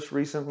Holy Ghost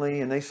recently,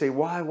 and they say,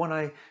 why, when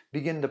I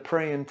begin to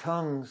pray in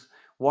tongues,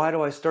 why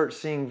do I start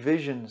seeing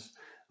visions?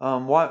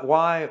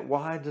 Why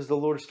does the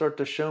Lord start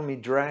to show me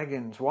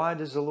dragons? Why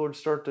does the Lord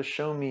start to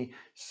show me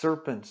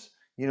serpents?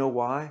 You know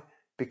why?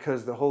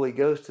 Because the Holy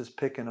Ghost is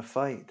picking a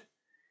fight.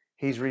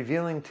 He's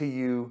revealing to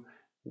you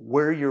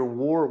what your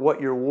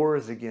war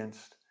is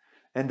against,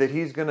 and that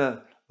he's going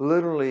to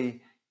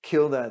literally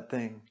kill that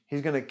thing.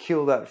 He's going to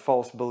kill that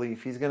false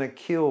belief. He's going to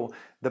kill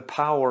the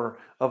power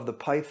of the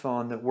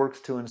python that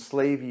works to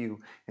enslave you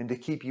and to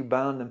keep you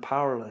bound and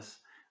powerless.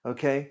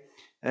 Okay?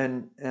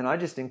 And I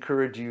just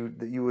encourage you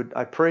that you would,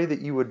 I pray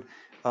that you would,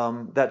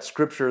 that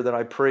scripture that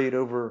I prayed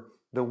over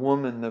the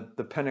woman,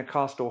 the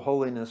Pentecostal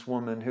holiness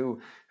woman who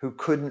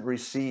couldn't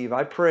receive.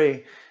 I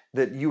pray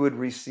that you would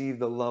receive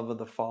the love of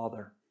the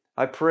Father.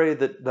 I pray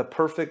that the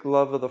perfect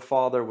love of the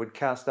Father would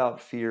cast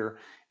out fear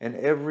and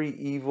every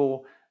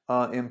evil,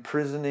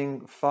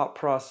 imprisoning thought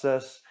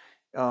process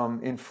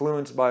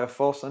influenced by a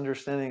false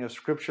understanding of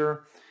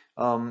Scripture,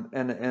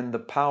 and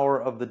the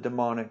power of the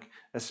demonic,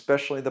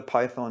 especially the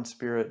python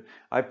spirit.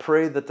 I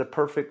pray that the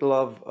perfect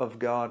love of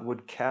God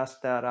would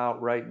cast that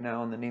out right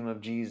now in the name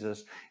of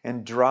Jesus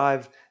and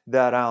drive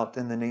that out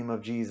in the name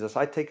of Jesus.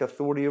 I take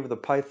authority over the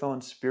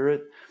python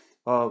spirit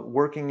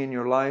working in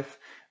your life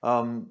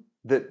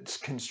that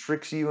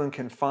constricts you and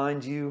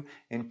confines you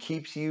and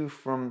keeps you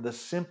from the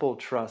simple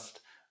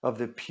trust of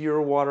the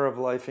pure water of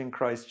life in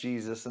Christ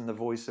Jesus and the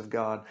voice of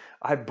God.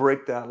 I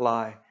break that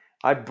lie.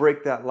 I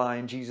break that lie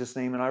in Jesus'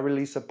 name, and I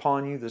release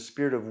upon you the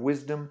spirit of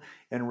wisdom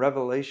and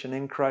revelation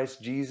in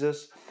Christ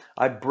Jesus.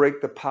 I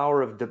break the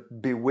power of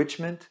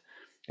bewitchment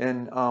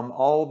and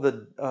all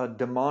the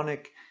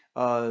demonic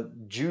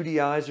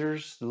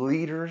Judaizers,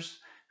 leaders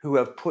who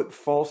have put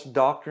false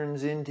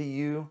doctrines into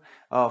you,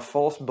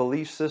 false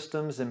belief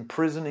systems,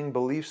 imprisoning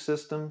belief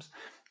systems,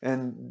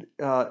 and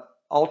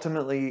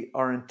ultimately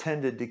are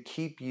intended to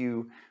keep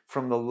you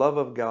from the love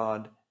of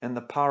God and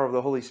the power of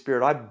the Holy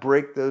Spirit. I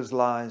break those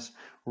lies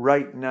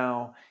right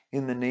now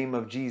in the name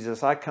of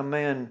Jesus. I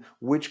command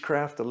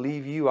witchcraft to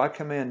leave you. I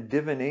command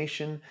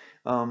divination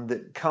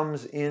that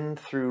comes in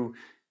through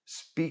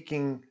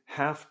speaking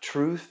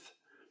half-truth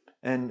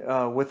and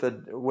with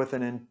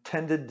an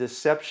intended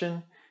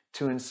deception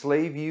to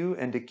enslave you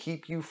and to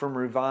keep you from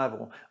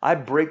revival. I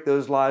break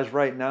those lies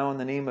right now in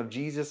the name of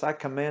Jesus. I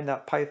command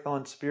that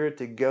python spirit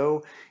to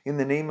go in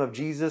the name of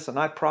Jesus, and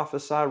I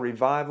prophesy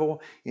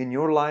revival in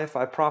your life.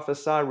 I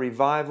prophesy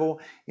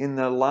revival in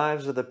the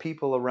lives of the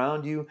people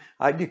around you.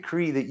 I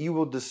decree that you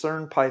will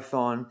discern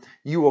python,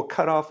 you will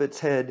cut off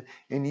its head,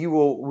 and you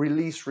will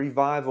release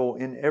revival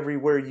in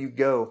everywhere you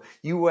go.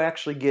 You will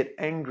actually get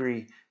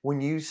angry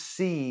when you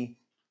see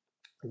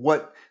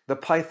what the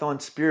python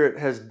spirit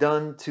has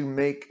done to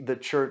make the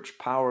church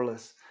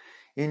powerless.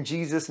 In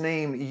Jesus'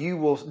 name, you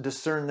will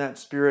discern that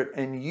spirit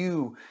and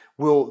you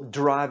will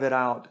drive it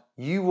out.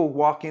 You will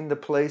walk into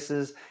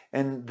places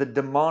and the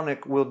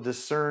demonic will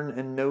discern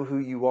and know who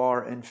you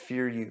are and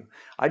fear you.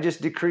 I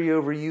just decree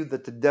over you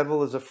that the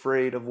devil is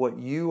afraid of what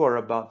you are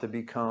about to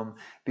become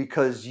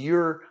because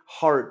your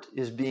heart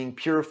is being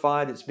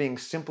purified. It's being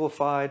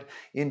simplified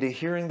into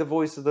hearing the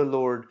voice of the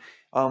Lord,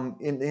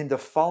 into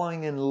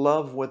falling in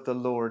love with the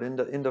Lord,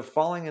 into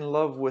falling in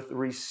love with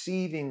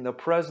receiving the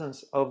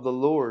presence of the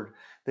Lord,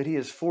 that He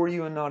is for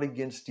you and not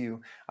against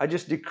you. I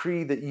just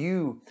decree that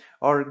you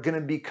are going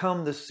to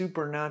become the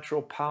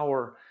supernatural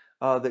power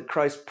that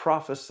Christ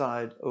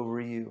prophesied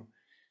over you.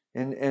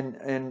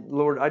 And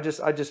Lord, I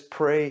just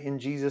pray in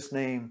Jesus'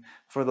 name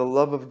for the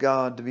love of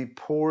God to be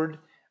poured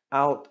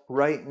out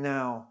right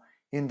now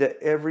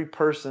into every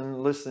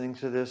person listening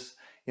to this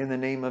in the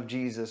name of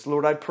Jesus.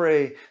 Lord, I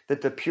pray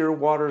that the pure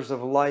waters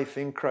of life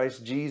in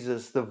Christ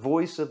Jesus, the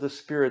voice of the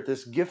Spirit,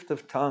 this gift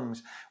of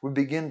tongues would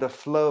begin to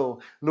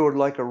flow, Lord,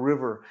 like a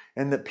river,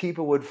 and that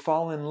people would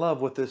fall in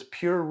love with this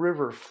pure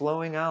river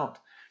flowing out.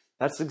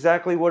 That's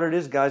exactly what it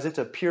is, guys. It's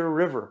a pure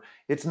river.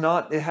 It's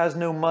not, it has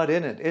no mud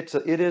in it.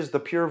 It is the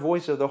pure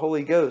voice of the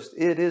Holy Ghost.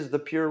 It is the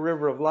pure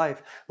river of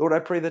life. Lord, I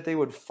pray that they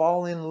would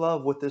fall in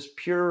love with this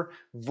pure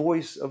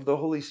voice of the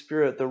Holy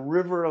Spirit, the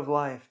river of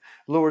life.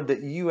 Lord,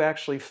 that you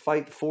actually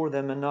fight for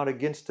them and not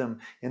against them.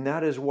 And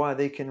that is why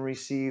they can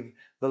receive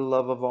the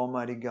love of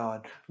Almighty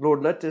God.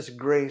 Lord, let this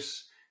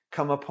grace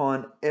come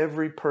upon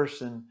every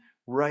person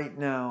right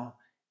now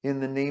in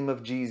the name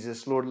of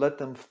Jesus. Lord, let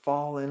them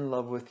fall in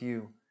love with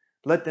you.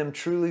 Let them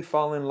truly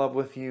fall in love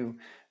with you,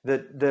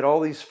 that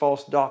all these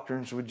false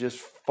doctrines would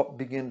just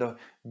begin to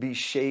be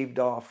shaved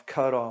off,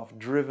 cut off,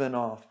 driven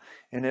off.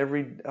 And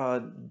every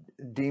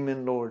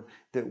demon, Lord,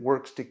 that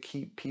works to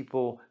keep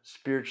people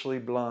spiritually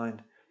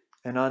blind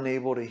and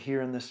unable to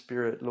hear in the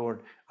Spirit,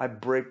 Lord, I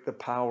break the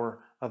power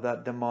of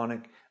that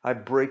demonic. I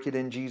break it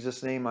in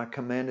Jesus' name. I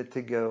command it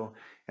to go.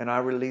 And I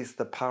release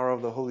the power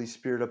of the Holy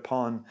Spirit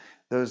upon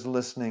those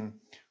listening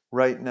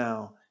right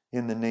now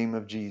in the name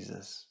of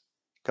Jesus.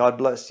 God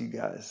bless you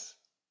guys.